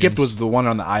that I Dragons. skipped was the one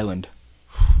on the island.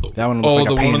 That one looked Oh, like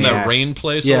the a pain one in in the that ass. rain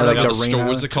place? Yeah, or like whatever, the rain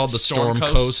What's it called? The Storm Storm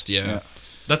Coast? Coast? Yeah.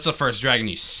 That's the first dragon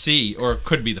you see, or it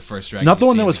could be the first dragon. Not the you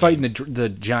one see that in was the game. fighting the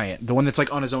giant. The one that's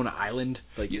like on his own island.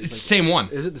 Like It's the same one.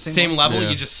 Is it the same one? level? Yeah.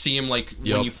 You just see him like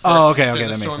Yup. when you first Oh, okay, enter okay, the that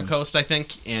makes Storm sense. Coast, I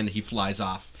think, and he flies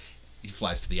off. He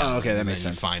flies to the Oh, island. okay, that and makes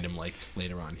then sense. You find him like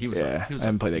later on. He was. Yeah, he was I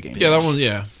haven't played that game. Yeah, that one,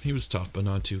 yeah. He was tough, but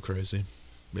not too crazy.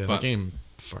 Yeah, But- that game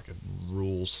fucking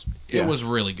rules. It Yeah. was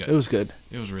really good. It was good.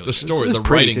 It was really The good. story, it was the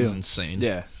pretty, writing's too. insane.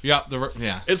 Yeah. Yeah.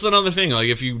 It's another thing. Like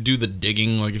if you do the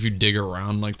digging, like if you dig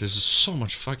around, like there's just so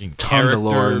much fucking Tons character of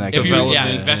lore in that If game. you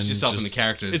development. invest and yourself in the just-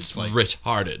 characters, it's it's like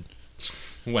retarded.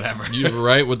 whatever. You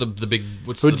right with the big.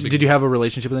 What's Who, the big? did you have a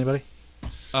relationship with anybody?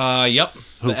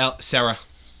 Yep. Sarah,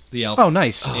 the elf. Oh,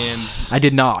 nice. And I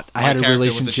did not. I my had a character was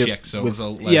a relationship chick, so it with.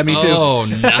 was a Yeah, me too. Oh,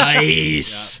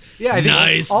 nice. Yeah, I think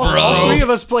nice, all, bro. all 3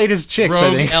 of us played as chicks. I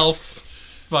rogue think. elf,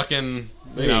 fucking.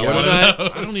 You know, you What go. one did of I?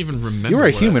 those. I don't even remember. You were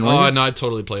a what human, I, weren't Oh you? no, I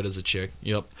totally played as a chick.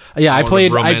 Yep. Yeah, I wanted to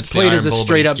played. I romance the played as a Iron Bull, but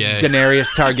straight he's up gay.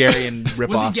 Daenerys Targaryen ripoff.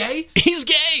 Was he gay? He's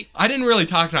gay. I didn't really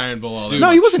talk to Iron Bull all that No,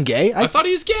 much. he wasn't gay. I thought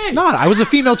he was gay. Not. I was a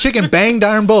female chick and banged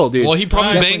Iron Bull, dude. Well, he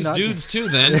probably Definitely bangs not. dudes too.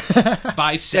 Then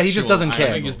Bisexual. Yeah, he just doesn't Iron care.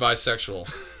 I think Bull. he's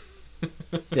bisexual.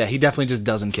 Yeah, he definitely just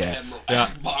doesn't care.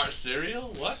 Bar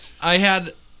cereal? What?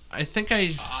 I think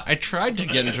I tried to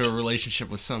get into a relationship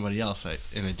with somebody else,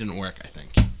 and it didn't work. I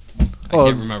think. I Well,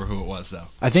 can't remember who it was though.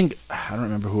 I think I don't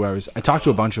remember who I was. I talked to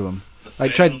a bunch of them. I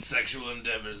tried. sexual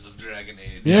endeavors of Dragon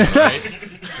Age. Yeah.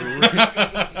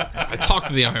 I talked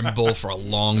to the Iron Bull for a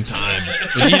long time,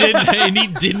 but he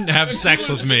didn't have sex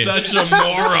with me. Such a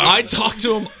moron. I talked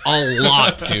to him a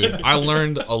lot, dude. I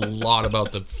learned a lot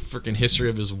about the freaking history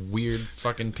of his weird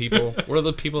fucking people. What are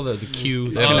the people that the Q?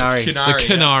 The Canary. The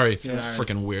Canary.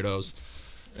 Freaking weirdos.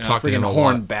 Talked to him Freaking a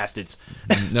horn lot. bastards.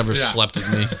 Never slept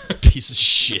with me. Piece of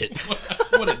shit.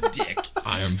 What a dick.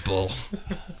 Iron Bull.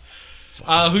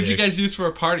 Who'd you dick. guys use for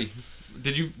a party?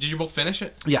 Did you both finish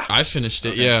it? Yeah. I finished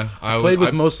it. Yeah, I Played with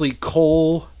I- mostly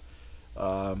Cole,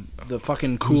 the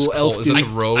fucking Who's cool elf Cole? Is that dude. the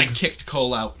rogue? I kicked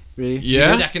Cole out. Really?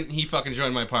 Yeah? The second he fucking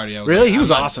joined my party, I was Really? like, He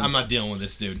was I'm not- awesome. I'm not dealing with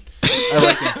this dude. I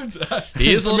liked him.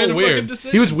 He is a I made little fucking weird.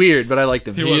 decision. He was weird, but I liked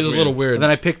him. He is a little weird. And then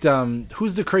I picked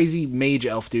who's the crazy mage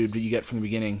elf dude that you get from the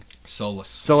beginning? Solus.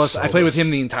 Solus. I played with Solus.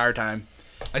 him the entire time,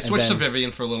 I switched then- to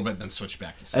Vivian for a little bit, then switched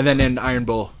back to Solus. and then in Iron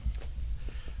Bull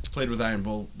Played with Iron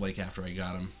Bull like after I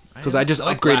got him. because I just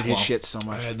like upgraded his Blackwall. shit so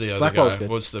much. I had the other Blackwell's guy. good.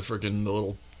 What's the freaking the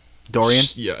little Dorian.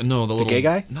 Yeah, no, the little gay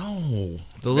guy? No,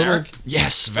 the little Varric?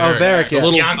 yes, Varric. Varric, The yeah.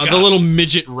 little Bianca. the little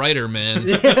midget writer man.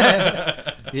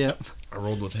 Yeah. I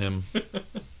rolled with him. That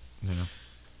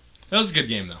was a good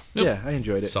game though. Yeah, I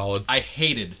enjoyed it. Solid. I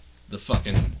hated the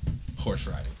fucking horse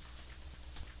riding.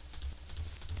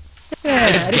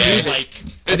 It's good. Like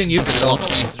I didn't use it at all.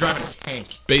 it's driving a tank.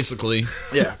 Basically,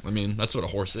 Yeah. I mean that's what a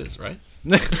horse is, right?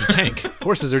 It's a tank.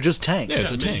 Horses are just tanks. Yeah,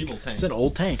 it's a tank. medieval tank. It's an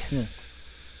old tank. Yeah.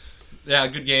 Yeah,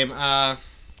 good game.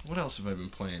 What else have I been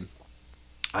playing?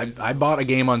 I bought a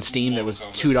game on Steam that was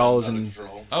 $2 and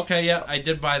Okay, yeah, I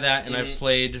did buy that, and I've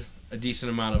played a decent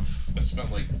amount of. I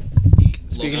spent like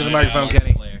Speaking to the 9 microphone, hours-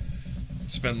 Kenny.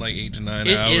 Spent like 8 to 9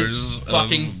 It hours is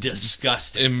fucking of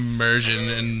disgusting. immersion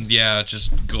and yeah,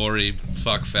 just gory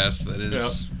fuck fest that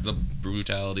is the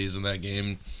brutalities in that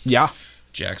game. yeah,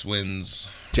 Jax wins.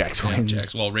 Jax Yeah, wins.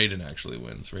 Jax. Well, Raiden actually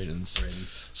wins. Raiden's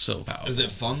so powerful. Is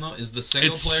it fun though? Is the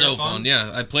single It's player so fun.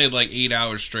 Yeah, I played like 8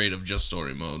 hours straight of just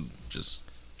story mode, just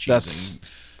cheesing. That's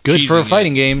good for a cheesing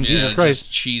fighting it. game. Yeah, Jesus Christ.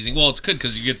 just cheesing. Well, it's good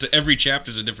because you get to every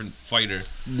chapter's a different fighter.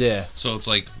 Yeah. So it's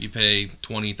like you pay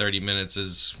 20, 30 minutes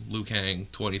as Liu Kang,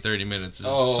 20, 30 minutes as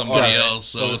Oh, somebody okay. else.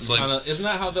 So it's like kinda, isn't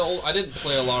that how the old? I didn't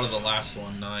play a lot of the last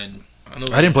one, 9. I know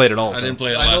I didn't play it at all. I so. didn't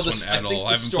play the I know last this- one I at think all. the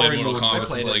I haven't story played Mortal mode- I Kombat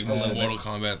played since it like a little bit. Mortal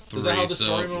Kombat 3. Is that how the so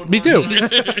story mode? Me works?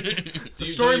 too. The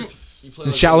story. You play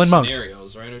The like Shaolin little monks.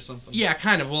 scenarios, right, or something. Yeah,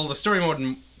 kind of. Well, the story mode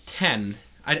in 10,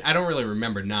 I don't really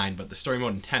remember 9, but the story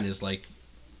mode in 10 is like,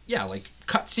 yeah, like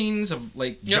cutscenes of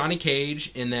like Yep. Johnny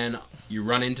Cage, and then you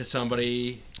run into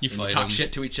somebody, You and fight talk 'em.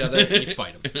 shit to each other, and you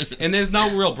fight them. And there's no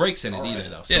real breaks in it either,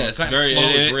 though. So yeah, it it's kinda very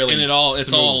flows and really it's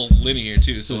smooth. all linear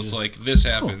too. So it's like this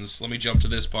happens. Let me jump to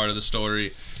this part of the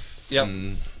story. Yep.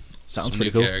 And Sounds some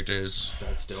pretty new cool. characters.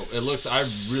 That's dope. It looks. I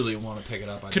really want to pick it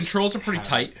up. I just Controls are pretty haven't.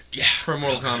 tight Yeah, for a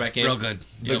Mortal Kombat game. real good.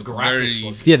 The Yep, graphics very-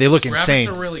 look. Yeah, they look Graphics insane.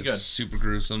 are really good. It's super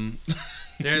gruesome.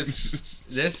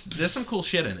 There's some cool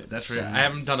shit in it. That's right. I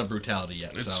haven't done a brutality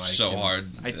yet, It's so so I can-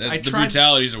 hard. I the tried-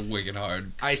 brutalities are wicked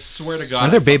hard. I swear to God.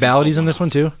 Are there I fucking babalities pulled in this one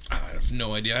too? I have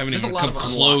no idea. I haven't There's even a lot come of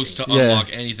close to unlocking. Yeah. unlock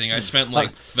anything. I spent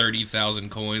like 30,000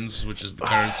 coins, which is the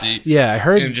currency, Yeah, I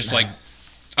heard and just like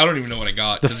I don't even know what I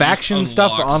got. the 'cause it just faction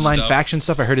stuff, unlocks online stuff. faction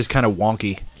stuff. I heard is kind of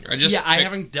wonky. I just Yeah, I picked-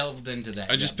 haven't delved into that.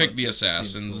 I just yet, picked but the it seems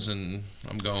assassins, cool. and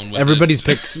I'm going with Everybody's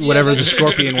picked whatever the that's-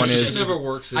 scorpion one Shit is. never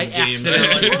works in I games. They're like,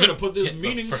 accidentally- we're gonna put this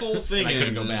meaningful thing I couldn't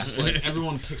in. go And back. it's just like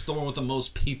everyone picks the one with the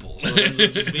most people, so it ends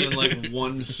up just being like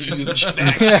one huge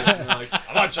faction. They're like,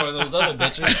 I'm not joining those other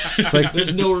bitches. It's like,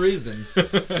 There's no reason.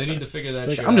 They need to figure that it's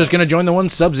like, shit I'm just out. gonna join the one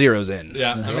Sub-Zero's in.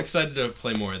 Yeah, I'm excited to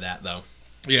play more of that though.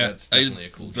 it. Yeah, That's I definitely a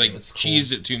cool game. like That's cool.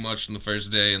 cheesed it too much in the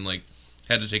first day, and like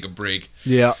had to take a break.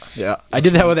 Yeah, yeah. I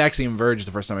did that with Axiom Verge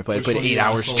the first time I played. I Which played one of 8 your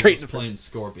hours assholes straight. is playing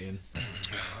Scorpion.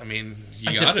 I mean,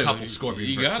 I you did a got to couple Scorpion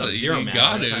You versus got to. Sub-Zero You matches.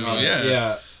 got to. I mean,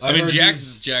 Yeah. I mean, heard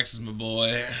Jax is my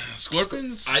boy.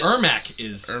 Scorpions. Ermac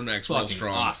is Ermac's real fucking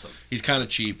strong. awesome. He's kind of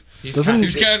cheap. Doesn't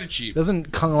He's kind of cheap.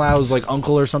 doesn't Kung Lao's like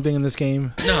uncle or something in this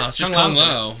game? No, it's just Kung Kung Lao's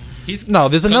Lao. He's No,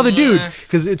 there's Kung another Lao. dude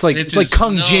because it's like It's like his-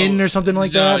 Kung no, Jin or something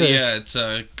like no, that. or- Yeah, it's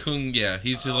Kung. Yeah,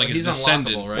 he's just like his he's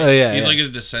descendant. unlockable, right? Oh yeah, He's yeah. like his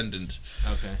descendant.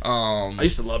 Okay. I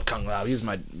used to love Kung Lao. He was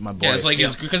my boy. Yeah, it's like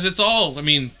his because it's all. I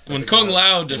mean, when Kung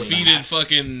Lao defeated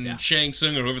fucking Yeah. Shang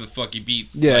Tsung or whoever the fuck he beat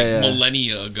Yeah, like yeah.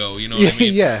 millennia ago, you know what I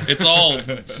mean? Yeah. It's all.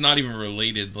 It's not even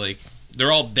related. Like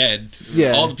they're all dead.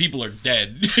 Yeah. All the people are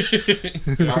dead.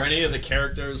 Are any of the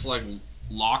characters like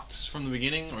locked from the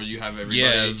beginning, or you have everybody?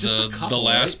 Yeah, just a the couple,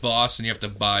 last right? boss, and you have to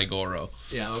buy Goro.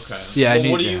 Yeah, okay. Yeah, I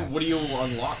Well, need- what do you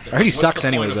unlock there? Already What's sucks the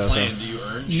point anyways, of though, playing? so- Do you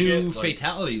earn New shit? Like,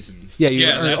 fatalities and Yeah, you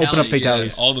Yeah, open up fatalities,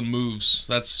 fatalities. All the moves.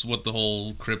 That's what the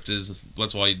whole crypt is.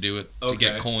 That's why you do it to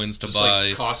get Okay. coins to just buy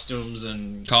like costumes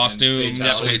and costumes,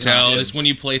 fatalities. fatalities. When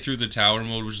you play through the tower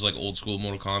mode, which is like old school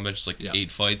Mortal Kombat, just like Yeah.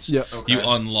 8 fights, Yeah. Okay. you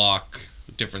unlock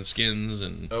different skins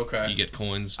and Okay. you get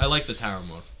coins. I like the tower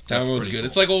mode. Tower That's mode's pretty good. cool.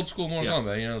 It's like old school Mortal Yeah.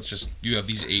 Kombat. You know, it's just you have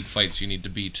these 8 fights you need to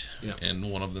beat, Yeah. and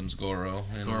one of them's Goro.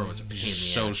 And Goro was a pain in the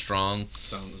so ass. strong.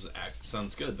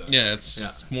 Sounds good though. Yeah, it's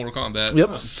Yeah. Mortal Kombat.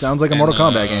 Yep, sounds like a And, Mortal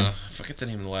Kombat game. I forget the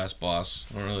name of the last boss.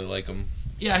 I don't really like him.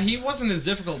 Yeah, he wasn't as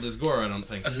difficult as Goro, I don't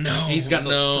think. No, He's got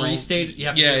those no. 3 stages. You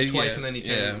have to do it twice, and then he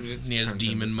turns. he has turns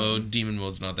demon into mode. something. Demon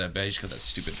mode's not that bad. He's got that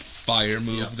stupid fire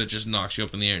move that just knocks you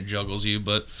up in the air and juggles you.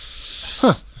 But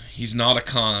he's not a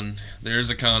Khan. There is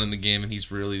a Khan in the game, and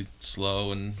he's really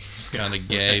slow and kind of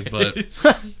gay. But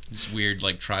it's weird,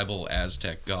 like tribal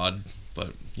Aztec god.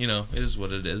 But you know, it is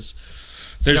what it is.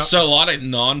 There's a lot of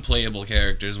non-playable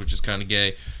characters, which is kind of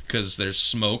gay. Because there's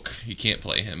Smoke, you can't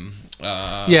play him.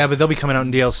 Yeah, but they'll be coming out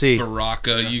in DLC.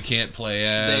 Baraka, you can't play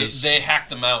They as. hacked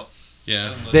them out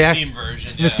yeah. in the They hack- Steam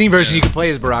version. In the Steam version, you can play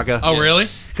as Baraka. Oh, really?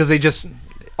 Because they just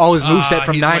all his moveset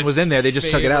from he's 9 my was in there. They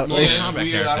just took it out. favorite Yeah, it's combat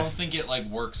weird. I character. don't think it like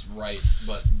works right,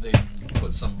 but they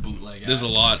put some bootleg. There's a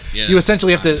ass. lot. Yeah. You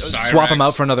essentially have to Cyrax. swap them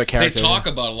out for another character. They talk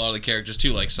about a lot of the characters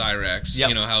too, like Cyrax. Yep.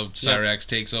 You know how Cyrax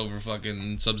takes over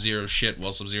fucking Sub-Zero's shit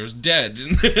while Sub-Zero's dead.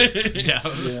 Yeah.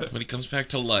 But he comes back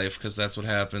to life because that's what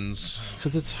happens.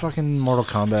 Because it's fucking Mortal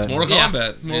Kombat. Mortal Yeah.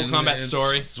 Kombat. Mortal And Kombat it's-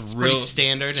 story. It's, It's real, pretty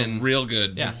standard it's and real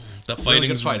good. Yeah. The Really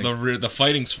good fighting's fighting. the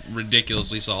fighting's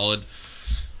ridiculously solid.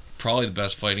 Probably the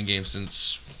best fighting game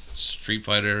since Street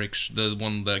Fighter, the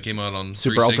one that came out on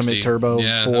Super 360. Ultimate Turbo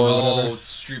yeah, 4 that or was- whatever. Oh,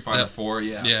 Street Fighter 4,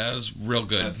 yeah. Yeah, it was real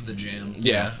good. That's the jam.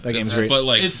 yeah, that game's it's- great. But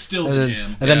like, It's still And the then,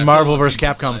 jam. and then Yeah. Marvel Still vs. the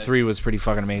people Capcom play. 3 was pretty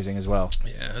fucking amazing as well.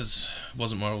 yeah, it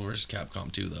wasn't Marvel vs.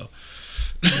 Capcom 2 though.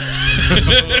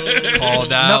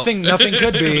 Called out. Nothing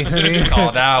could be. I mean,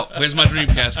 Called out. Where's my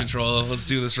Dreamcast controller? Let's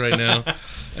do this right now.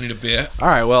 I need a beer. all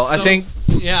right, well, I So- think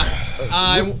Yeah.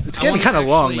 it's getting kind of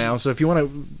long now, so if you want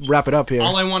to wrap it up here.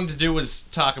 All I wanted to do was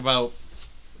talk about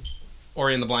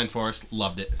Ori and the Blind Forest.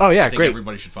 Loved it. Oh, yeah, I think great.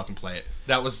 Everybody should fucking play it.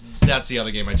 That's the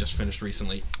other game I just finished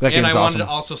recently. That and game's I wanted awesome. to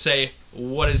also say,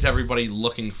 what is everybody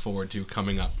looking forward to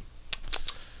coming up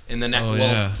in the next? Oh well,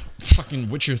 yeah, fucking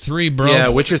Witcher 3, bro. yeah,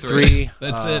 Witcher 3.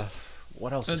 That's it.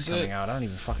 What else is That's coming it. out? I don't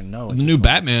even fucking know. The new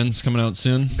Batman's coming out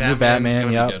soon. New Batman's Batman, gonna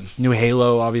be yeah. good. New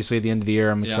Halo, obviously, at the end of the year.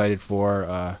 I'm Yeah. excited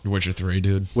for. Witcher 3,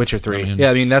 dude. Witcher 3. Batman.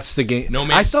 Yeah, I mean, that's the game. No I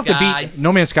Man's still have Sky. to beat.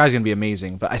 No Man's Sky is going to be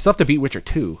amazing, but I still have to beat Witcher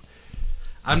 2.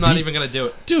 I'm not even gonna do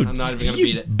it, Dude, I'm not even gonna you-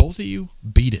 beat it. Both of you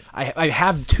beat it. I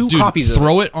have 2 Dude, copies of it.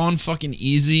 throw it on fucking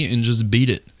easy and just beat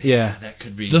it. Yeah. That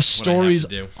could be The what story's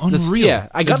I have to do. unreal. yeah,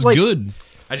 I got, it's like- good.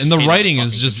 I just And the hated writing the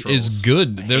is fucking just controls. is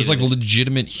good. There's like hated it.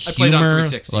 legitimate I played humor. on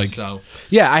 360, like so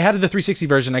Yeah, I had the 360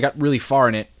 version. I got really far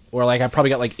in it, or like I probably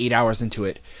got like 8 hours into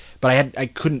it, but I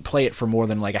couldn't play it for more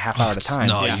than like a half hour at a time.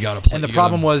 No, Yeah. you gotta play. And the you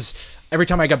problem gotta- was every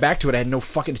time I got back to it, I had no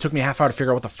fucking. It took me a half hour to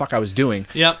figure out what the fuck I was doing.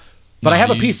 yep. But No, I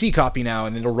have a you- PC copy now,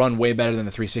 and it'll run way better than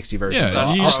the 360 version. Yeah, so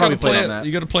I'll you just probably gotta play on it. that.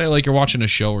 You gotta play it like you're watching a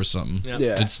show or something. Yeah.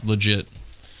 Yeah. It's legit.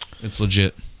 It's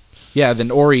legit. Yeah, then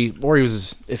Ori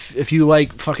was if you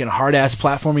like fucking hard ass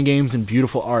platforming games and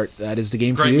beautiful art, that is the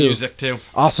game for Great you. music too.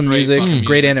 Awesome Great music, fucking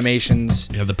great music. animations.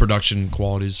 Yeah, the production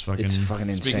quality's fucking. It's fucking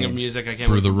insane. Speaking of music, I can't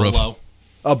Through wait the for roof. Below.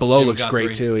 Oh, Below Jim looks great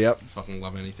Guthrie. too. Yep. Fucking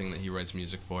love anything that he writes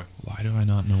music for. Why do I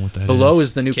not know what that is? Below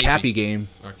is the new Cappy. Cappy game.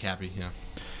 Or Cappy, yeah.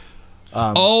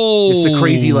 Oh, It's the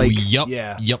crazy, like, Yep.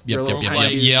 yeah. Yep. They're Yep. little Yep.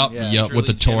 tiny- Yep. yeah. Yep. With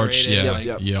the torch. Generated, Yeah.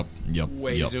 like, Yep. Yep.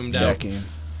 Way Yep. zoomed That out. game.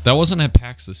 That wasn't at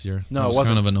PAX this year. No, That it was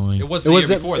wasn't. kind of annoying. It was It the was year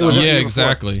the- before, it though. was the yeah, year before.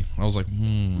 exactly. I was like,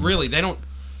 Really, they don't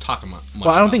talk much Well,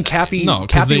 I don't think about that. Cappy. No, 'cause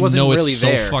Cappy they wasn't know it's really so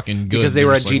there fucking good. because they They're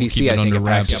were at just like, we'll GDC. keep it I think under at PAX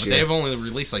wraps. Yeah, this but year. they've only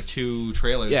released like 2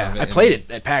 trailers Yeah, of it. I and- played it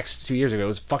at PAX 2 years ago. It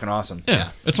was fucking awesome. Yeah.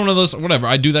 It's one of those, whatever.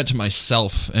 I do that to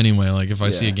myself anyway. Like, if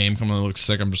I see Yeah. a game coming that looks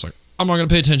sick, I'm just like, I'm not going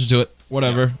to pay attention to it.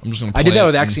 Whatever. I'm just going to play I did that it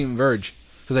with and- Axiom Verge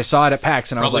because I saw it at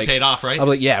PAX and I was Probably like, paid off, right? I was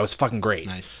like, yeah, it was fucking great.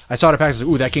 Nice. I saw it at PAX. I was like,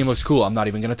 ooh, that game looks cool. I'm not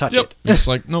even gonna touch Yep. it. You're just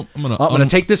like, nope, I'm going to. I'm gonna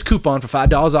take this coupon for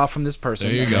 $5 off from this person.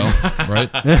 There you go. Right?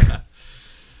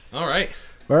 All right.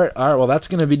 All right. Well, that's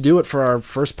gonna do it for our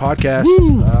first podcast.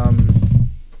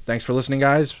 Thanks for listening,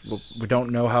 guys. We don't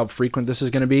know how frequent this is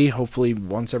gonna be. Hopefully,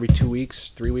 once every 2 weeks,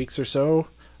 3 weeks or so.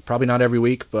 Probably not every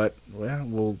week, but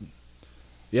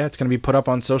yeah, it's gonna be put up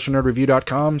on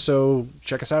socialnerdreview.com. So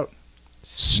check us out.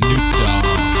 Snoop Dogg.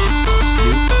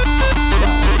 Snoop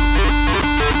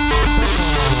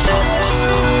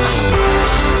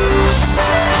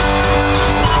Dogg.